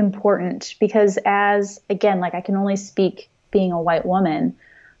important because again, like, I can only speak being a white woman,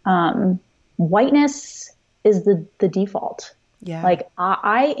 whiteness is the default. Yeah. Like,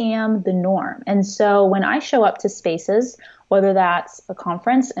 I am the norm. And so when I show up to spaces, whether that's a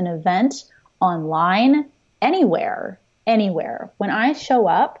conference, an event, online, anywhere, when I show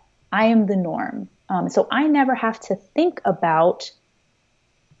up, I am the norm. So I never have to think about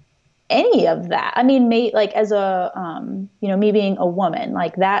any of that. I mean, like, as a, me being a woman,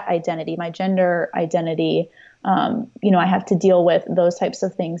 like, that identity, my gender identity, I have to deal with those types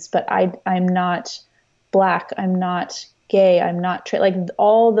of things, but I'm not Black, I'm not gay, I'm not like,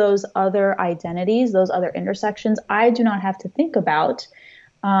 all those other identities, those other intersections, I do not have to think about.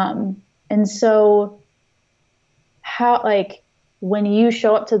 And so how, like, when you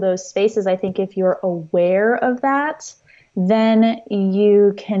show up to those spaces, I think if you're aware of that, then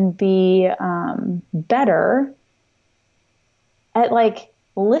you can be better at, like,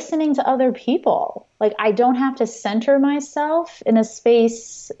 listening to other people. Like I don't have to center myself in a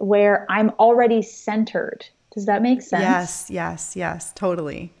space where I'm already centered. Does that make sense? Yes, yes, yes,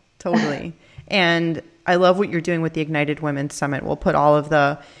 totally, totally. And I love what you're doing with the Ignited Women's Summit. We'll put all of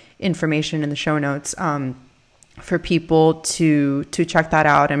the information in the show notes for people to check that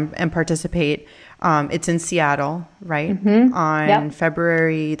out and participate. It's in Seattle, right? On Yep.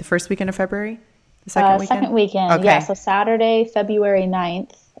 February, the first weekend of February, the second weekend. Second weekend. Okay. Yeah. So Saturday, February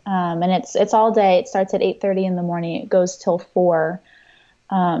 9th. And it's all day. It starts at 8:30 in the morning. It goes till 4.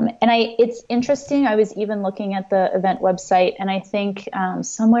 It's interesting. I was even looking at the event website, and I think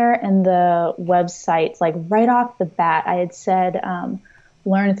somewhere in the website, like right off the bat, I had said,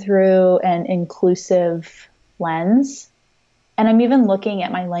 learn through an inclusive lens. And I'm even looking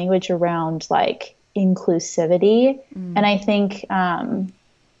at my language around like inclusivity. And I think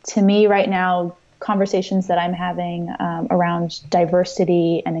to me right now, conversations that I'm having around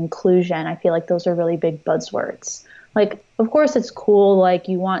diversity and inclusion, I feel like those are really big buzzwords. Like, of course, it's cool. Like,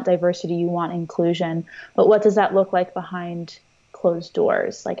 you want diversity, you want inclusion, but what does that look like behind closed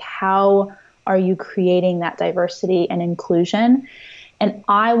doors? Like, how are you creating that diversity and inclusion? And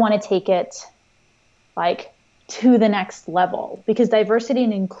I want to take it like to the next level, because diversity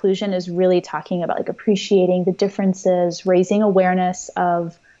and inclusion is really talking about like appreciating the differences, raising awareness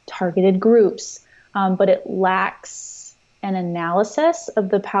of targeted groups, but it lacks an analysis of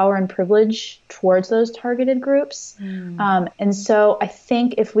the power and privilege towards those targeted groups. And so I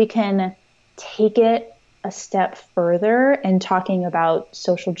think if we can take it a step further in talking about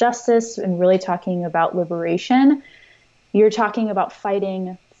social justice and really talking about liberation, you're talking about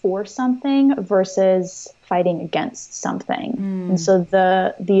fighting for something versus fighting against something. And so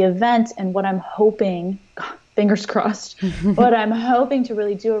the event and what I'm hoping, fingers crossed, what I'm hoping to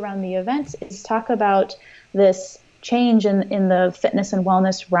really do around the event is talk about this change in the fitness and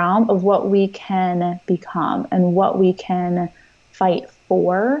wellness realm of what we can become and what we can fight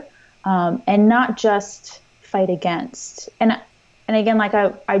for, and not just fight against. And again, like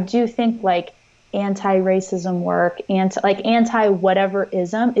I do think like anti-racism work,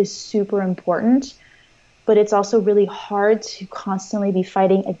 anti-whatever-ism is super important, but it's also really hard to constantly be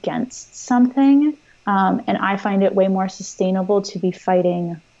fighting against something. And I find it way more sustainable to be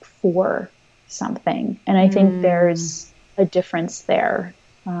fighting for something. And I think there's a difference there.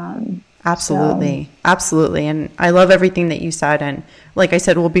 Absolutely. Absolutely. And I love everything that you said. And like I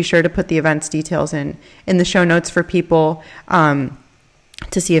said, we'll be sure to put the event's details in the show notes for people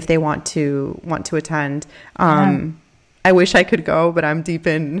to see if they want to attend. I wish I could go, but I'm deep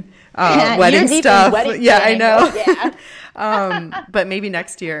in wedding stuff. In wedding I know. Yeah. But maybe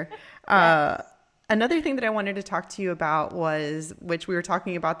next year. Another thing that I wanted to talk to you about was, which we were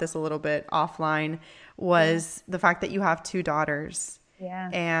talking about this a little bit offline, was the fact that you have 2 daughters. Yeah.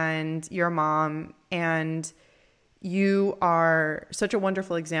 And your mom, and you are such a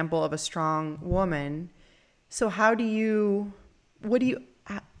wonderful example of a strong woman. So I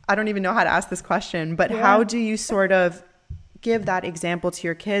don't even know how to ask this question, but how do you sort of give that example to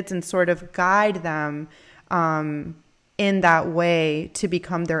your kids and sort of guide them in that way to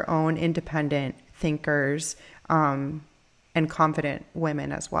become their own independent thinkers and confident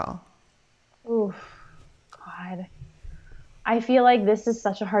women as well? Oh, God. I feel like this is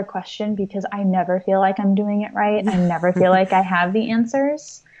such a hard question because I never feel like I'm doing it right. I never feel like I have the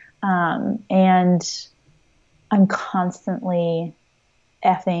answers. And I'm constantly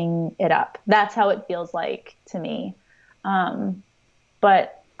effing it up. That's how it feels like to me.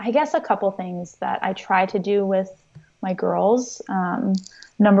 But I guess a couple things that I try to do with my girls.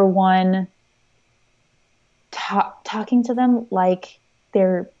 Number one, talking to them like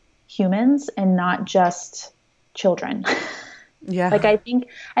they're humans and not just children. Yeah. Like I think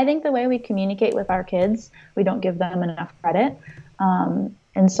the way we communicate with our kids, we don't give them enough credit. And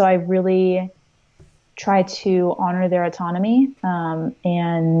so I really try to honor their autonomy,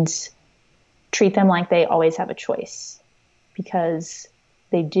 and treat them like they always have a choice, because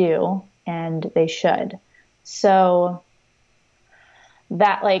they do and they should. So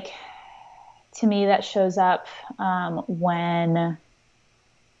that, like, to me, that shows up when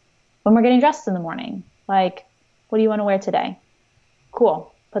we're getting dressed in the morning. Like, what do you want to wear today?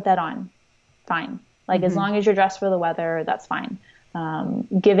 Cool. Put that on. Fine. Like, as long as you're dressed for the weather, that's fine.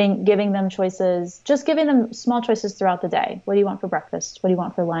 Giving them choices, just giving them small choices throughout the day. What do you want for breakfast? What do you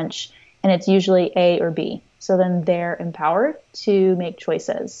want for lunch? And it's usually A or B. So then they're empowered to make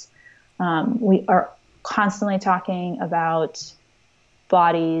choices. We are constantly talking about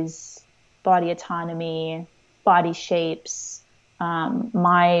bodies, body autonomy, body shapes.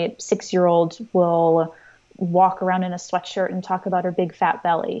 My 6-year-old will walk around in a sweatshirt and talk about her big fat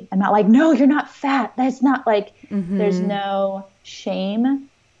belly. I'm not like, no, you're not fat. That's not like, there's no shame.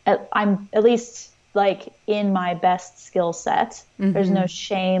 I'm at least like in my best skill set. There's no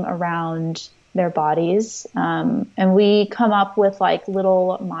shame around their bodies. And we come up with like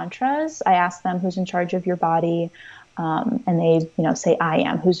little mantras. I ask them, who's in charge of your body? And they, say, I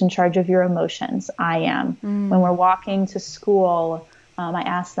am. Who's in charge of your emotions? I am. When we're walking to school, I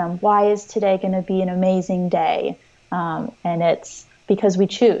ask them, why is today going to be an amazing day? And it's because we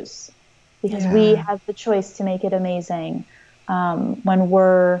choose, because we have the choice to make it amazing.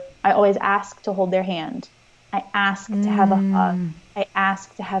 I always ask to hold their hand. I ask to have a hug. I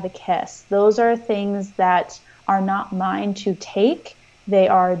ask to have a kiss. Those are things that are not mine to take. They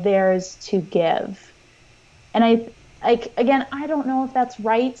are theirs to give. And I don't know if that's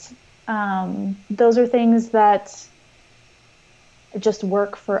right. Those are things that just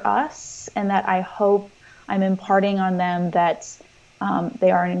work for us, and that I hope I'm imparting on them, that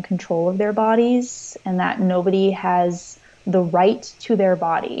they are in control of their bodies and that nobody has the right to their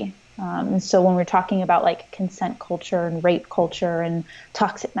body. And so when we're talking about like consent culture and rape culture and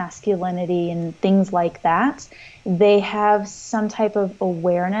toxic masculinity and things like that, they have some type of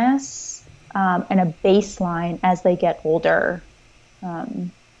awareness and a baseline as they get older.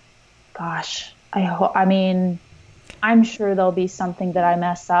 I'm sure there'll be something that I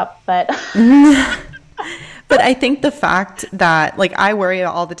mess up, but but I think the fact that like I worry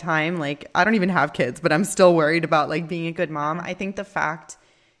all the time, like I don't even have kids, but I'm still worried about like being a good mom. I think the fact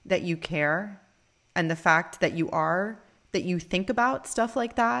that you care and the fact that you think about stuff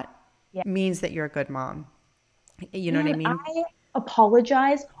like that means that you're a good mom. You know what I mean? I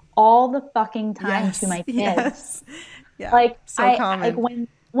apologize all the fucking time to my kids. Yes. Yeah. Like so common. Like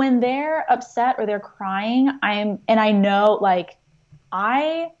when they're upset or they're crying, I know like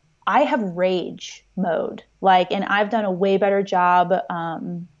I have rage mode, like, and I've done a way better job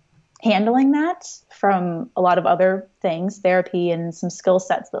handling that from a lot of other things, therapy and some skill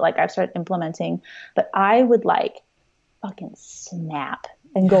sets that like I've started implementing. But I would like fucking snap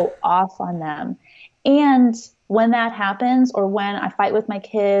and go off on them. And when that happens, or when I fight with my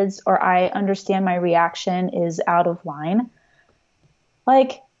kids, or I understand my reaction is out of line,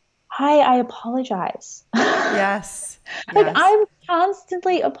 like, I apologize. Yes. Like I'm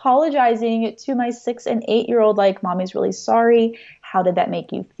constantly apologizing to my 6 and 8-year-old, like, mommy's really sorry. How did that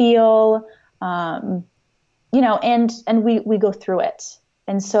make you feel? And we go through it.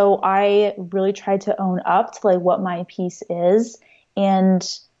 And so I really try to own up to like what my piece is, and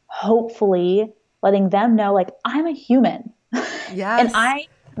hopefully letting them know like I'm a human. Yes. And I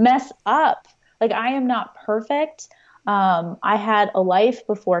mess up. Like I am not perfect. I had a life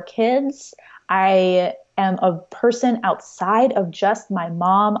before kids. I am a person outside of just my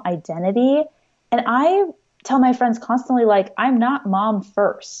mom identity. And I tell my friends constantly, like, I'm not mom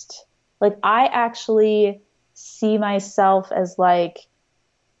first. Like, I actually see myself as like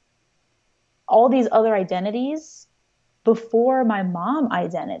all these other identities before my mom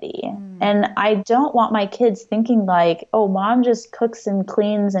identity. And I don't want my kids thinking like, oh, mom just cooks and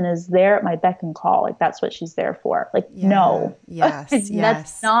cleans and is there at my beck and call. Like that's what she's there for. Like, no. Yes.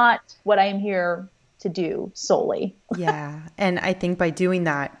 That's not what I'm here to do solely. Yeah. And I think by doing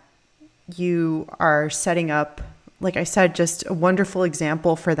that, you are setting up, like I said, just a wonderful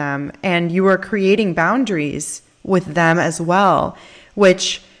example for them. And you are creating boundaries with them as well,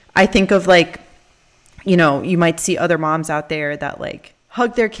 which I think of like, you might see other moms out there that like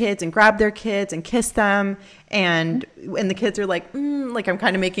hug their kids and grab their kids and kiss them. And the kids are like, like I'm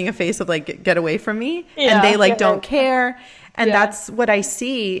kind of making a face of like, get away from me. Yeah, and they like don't care. And that's what I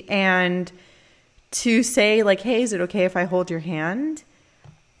see. And to say like, hey, is it okay if I hold your hand?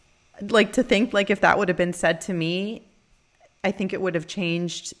 Like to think like if that would have been said to me, I think it would have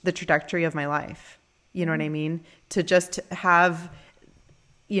changed the trajectory of my life. You know what I mean? To just have,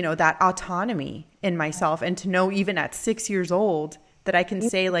 that autonomy in myself, and to know even at 6 years old that I can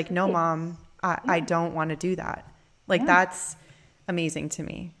say like, no, mom, I don't want to do that. Like that's amazing to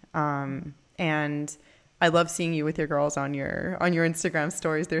me. And I love seeing you with your girls on your Instagram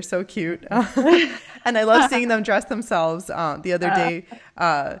stories. They're so cute. And I love seeing them dress themselves. The other day,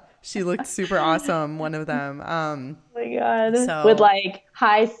 she looked super awesome, one of them. Oh my God. With like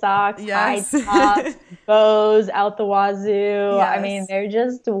high socks, high tops, bows out the wazoo. Yes. I mean, they're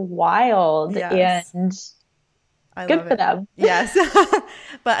just wild. Yes. And good for them. Yes.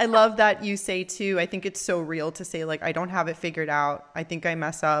 But I love that you say too, I think it's so real to say like, I don't have it figured out. I think I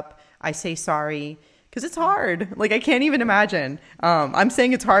mess up. I say sorry. Because it's hard. Like, I can't even imagine. I'm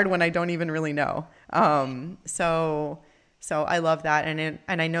saying it's hard when I don't even really know. So I love that.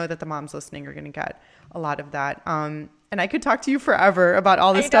 And I know that the moms listening are going to get a lot of that. And I could talk to you forever about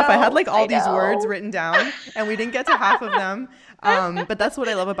all this stuff. I had like all these words written down and we didn't get to half of them. But that's what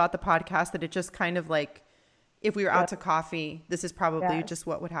I love about the podcast, that it just kind of like, if we were out to coffee, this is probably just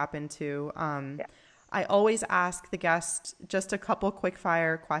what would happen too. I always ask the guest just a couple quick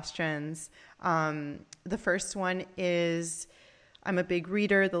fire questions. The first one is, I'm a big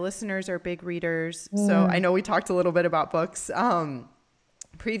reader. The listeners are big readers. So I know we talked a little bit about books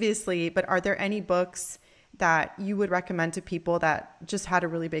previously, but are there any books that you would recommend to people that just had a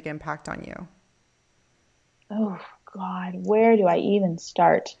really big impact on you? Oh God, where do I even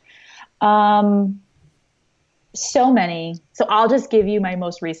start? So many. So I'll just give you my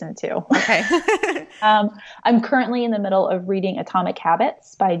most recent two. Okay. I'm currently in the middle of reading Atomic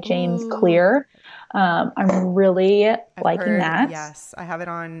Habits by James Clear. I'm really liking that. Yes, I have it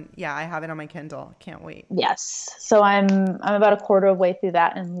on. Yeah, I have it on my Kindle. Can't wait. Yes. So I'm about a quarter of the way through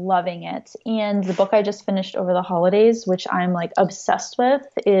that and loving it. And the book I just finished over the holidays, which I'm like obsessed with,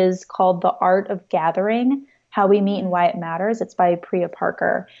 is called The Art of Gathering: How We Meet and Why It Matters. It's by Priya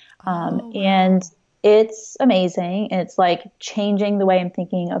Parker. And it's amazing. It's like changing the way I'm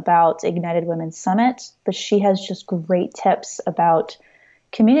thinking about Ignited Women's Summit, but she has just great tips about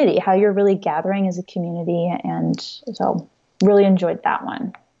community, how you're really gathering as a community. And so really enjoyed that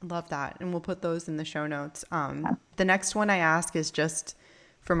one. Love that. And we'll put those in the show notes. The next one I ask is just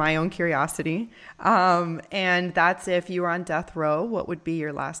for my own curiosity. And that's, if you were on death row, what would be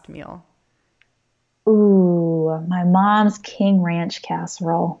your last meal? Ooh, my mom's King Ranch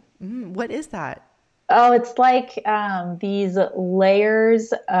casserole. What is that? Oh, it's like these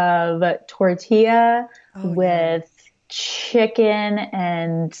layers of tortilla with chicken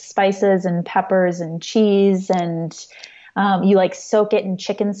and spices and peppers and cheese, and you like soak it in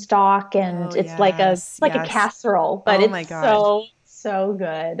chicken stock, and it's like a casserole, but it's so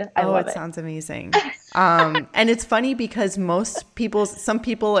good. I love it. Sounds amazing. And it's funny because some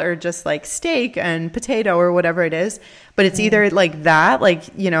people are just like steak and potato or whatever it is, but it's either like that, like,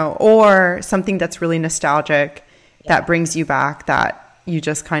 or something that's really nostalgic that brings you back, that you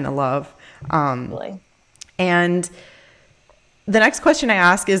just kind of love. And the next question I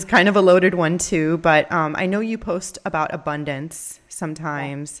ask is kind of a loaded one too, but I know you post about abundance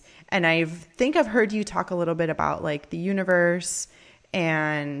sometimes, and I think I've heard you talk a little bit about like the universe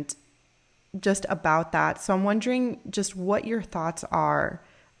and just about that. So I'm wondering just what your thoughts are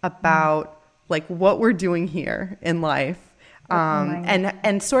about like what we're doing here in life,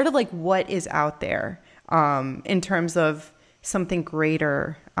 and sort of like what is out there in terms of something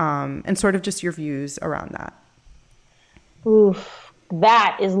greater, and sort of just your views around that. Oof,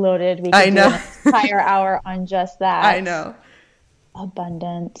 that is loaded. We could do an entire hour on just that. I know.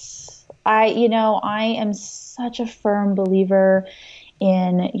 Abundance. I am such a firm believer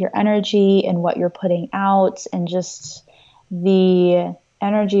in your energy and what you're putting out, and just the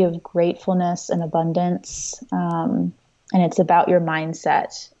energy of gratefulness and abundance. And it's about your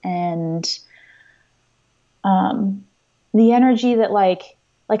mindset and the energy that like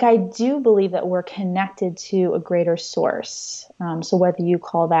I do believe that we're connected to a greater source. So whether you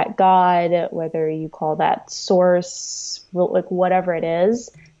call that God, whether you call that source, like whatever it is,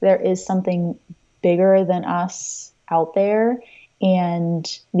 there is something bigger than us out there. And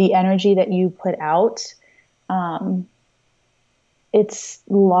the energy that you put out, it's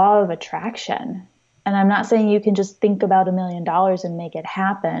law of attraction. And I'm not saying you can just think about $1 million and make it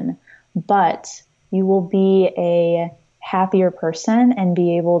happen, but you will be a happier person and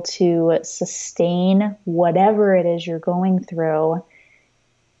be able to sustain whatever it is you're going through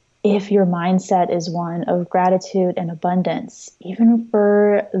if your mindset is one of gratitude and abundance, even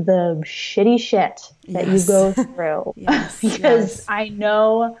for the shitty shit that you go through. Because I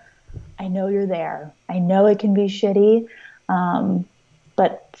know you're there. I know it can be shitty.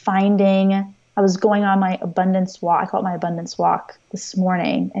 But I was going on my abundance walk. I call it my abundance walk this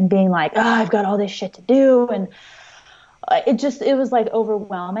morning, and being like, I've got all this shit to do. And it was like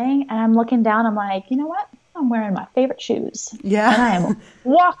overwhelming. And I'm looking down, I'm like, you know what? I'm wearing my favorite shoes. Yeah. And I am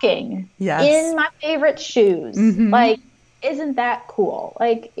walking in my favorite shoes. Mm-hmm. Like, isn't that cool?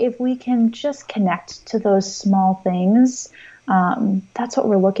 Like, if we can just connect to those small things, that's what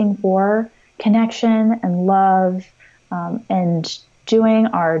we're looking for. Connection and love, and doing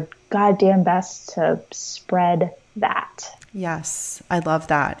our goddamn best to spread that. Yes, I love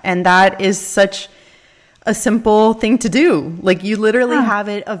that. And that is such a simple thing to do. Like, you literally have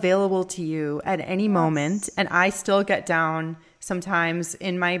it available to you at any moment. And I still get down sometimes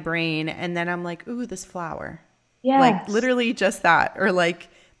in my brain, and then I'm like, ooh, this flower. Yeah. Like, literally just that. Or like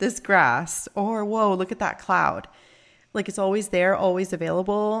this grass. Or, whoa, look at that cloud. Like it's always there, always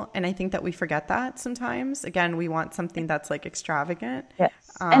available. And I think that we forget that sometimes. Again, we want something that's like extravagant. Yes.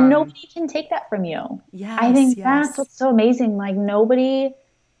 And nobody can take that from you. Yes, I think yes. that's what's so amazing. Like nobody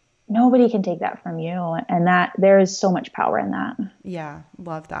can take that from you. And that there is so much power in that. Yeah,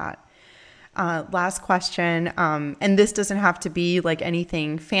 love that. Last question. And this doesn't have to be like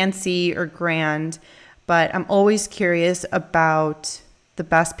anything fancy or grand, but I'm always curious about the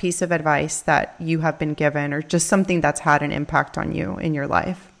best piece of advice that you have been given, or just something that's had an impact on you in your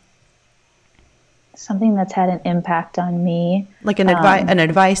life. Something that's had an impact on me. Like an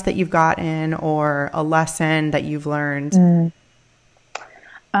advice that you've gotten, or a lesson that you've learned.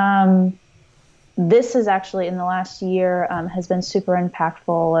 This is actually in the last year has been super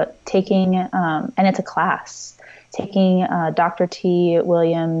impactful. Taking, and it's a class, taking Dr. T.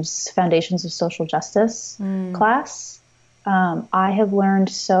 Williams' Foundations of Social Justice class. I have learned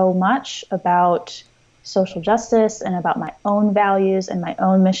so much about social justice and about my own values and my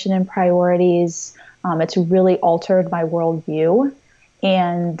own mission and priorities. It's really altered my worldview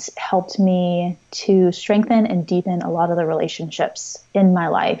and helped me to strengthen and deepen a lot of the relationships in my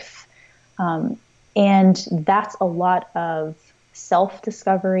life. And that's a lot of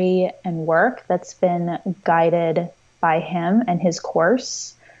self-discovery and work that's been guided by him and his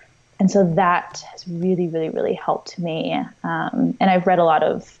course. And so that has really, really, really helped me. And I've read a lot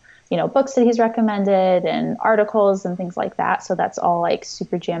of, books that he's recommended and articles and things like that. So that's all like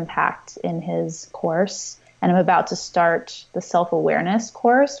super jam-packed in his course. And I'm about to start the self-awareness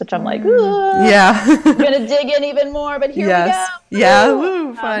course, which I'm like, ooh, yeah, I'm going to dig in even more, but here we go. Yeah.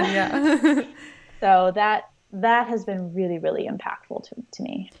 Woo, fun. Yeah. So that has been really, really impactful to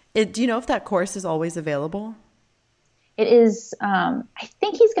me. Do you know if that course is always available? It is, I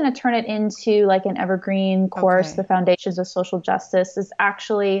think he's going to turn it into like an evergreen course. Okay. The Foundations of Social Justice is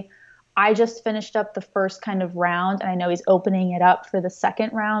actually, I just finished up the first kind of round, and I know he's opening it up for the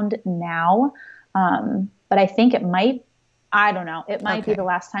second round now. But I think it might, I don't know, it might be the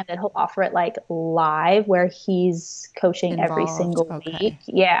last time that he'll offer it like live, where he's coaching every single week.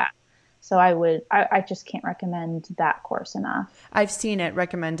 Yeah. So I just can't recommend that course enough. I've seen it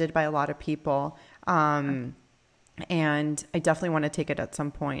recommended by a lot of people. And I definitely want to take it at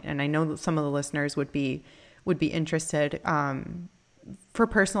some point. And I know that some of the listeners would be interested, for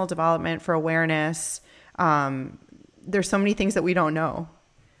personal development, for awareness. There's so many things that we don't know.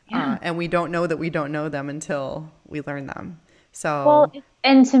 Yeah. And we don't know that we don't know them until we learn them. So,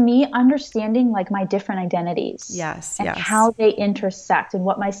 and to me, understanding like my different identities, and how they intersect, and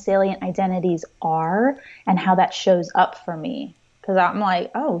what my salient identities are, and how that shows up for me. Because I'm like,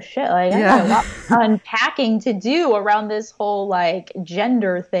 oh shit, like I got a lot of unpacking to do around this whole like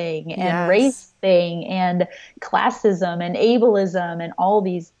gender thing and race thing and classism and ableism and all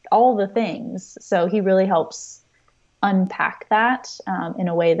the things. So he really helps unpack that in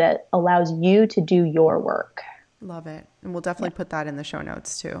a way that allows you to do your work. Love it. And we'll definitely put that in the show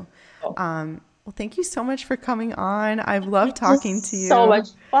notes too. Cool. Well, thank you so much for coming on. I've loved talking to you. So much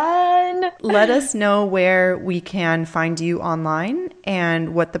fun. Let us know where we can find you online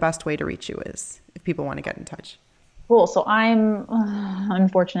and what the best way to reach you is if people want to get in touch. Cool. So I'm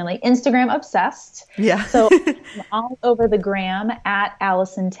unfortunately Instagram obsessed. Yeah. So I'm all over the gram at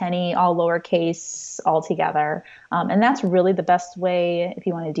Allison Tenney, all lowercase, all together. And that's really the best way. If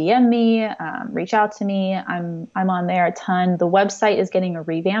you want to DM me, reach out to me. I'm on there a ton. The website is getting a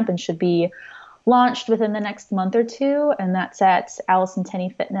revamp and should be launched within the next month or two. And that's at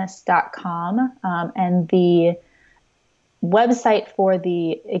AllisonTenneyFitness.com. And the website for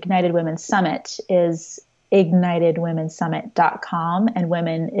the Ignited Women Summit is ignitedwomensummit.com, and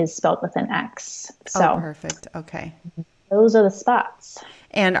women is spelled with an X. So perfect. Okay. Those are the spots.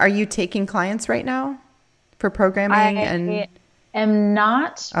 And are you taking clients right now for programming? I am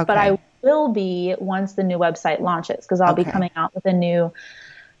not, but I will be once the new website launches, because I'll be coming out with a new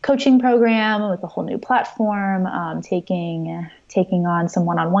coaching program with a whole new platform, taking on some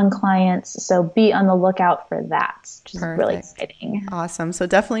one-on-one clients. So be on the lookout for that, which is really exciting. Awesome. So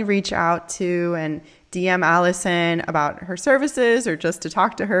definitely reach out to and DM Allison about her services, or just to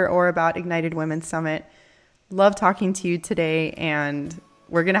talk to her, or about Ignited Women Summit. Love talking to you today, and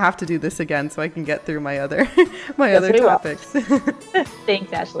we're going to have to do this again so I can get through my other other topics.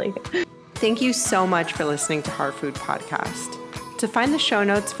 Thanks, Ashley. Thank you so much for listening to Heart Food Podcast. To find the show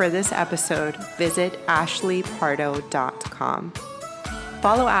notes for this episode, visit ashleypardo.com.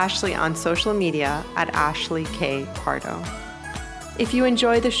 Follow Ashley on social media at Ashley K. Pardo. If you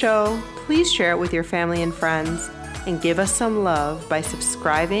enjoy the show, please share it with your family and friends, and give us some love by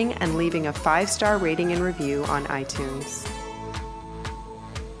subscribing and leaving a 5-star rating and review on iTunes.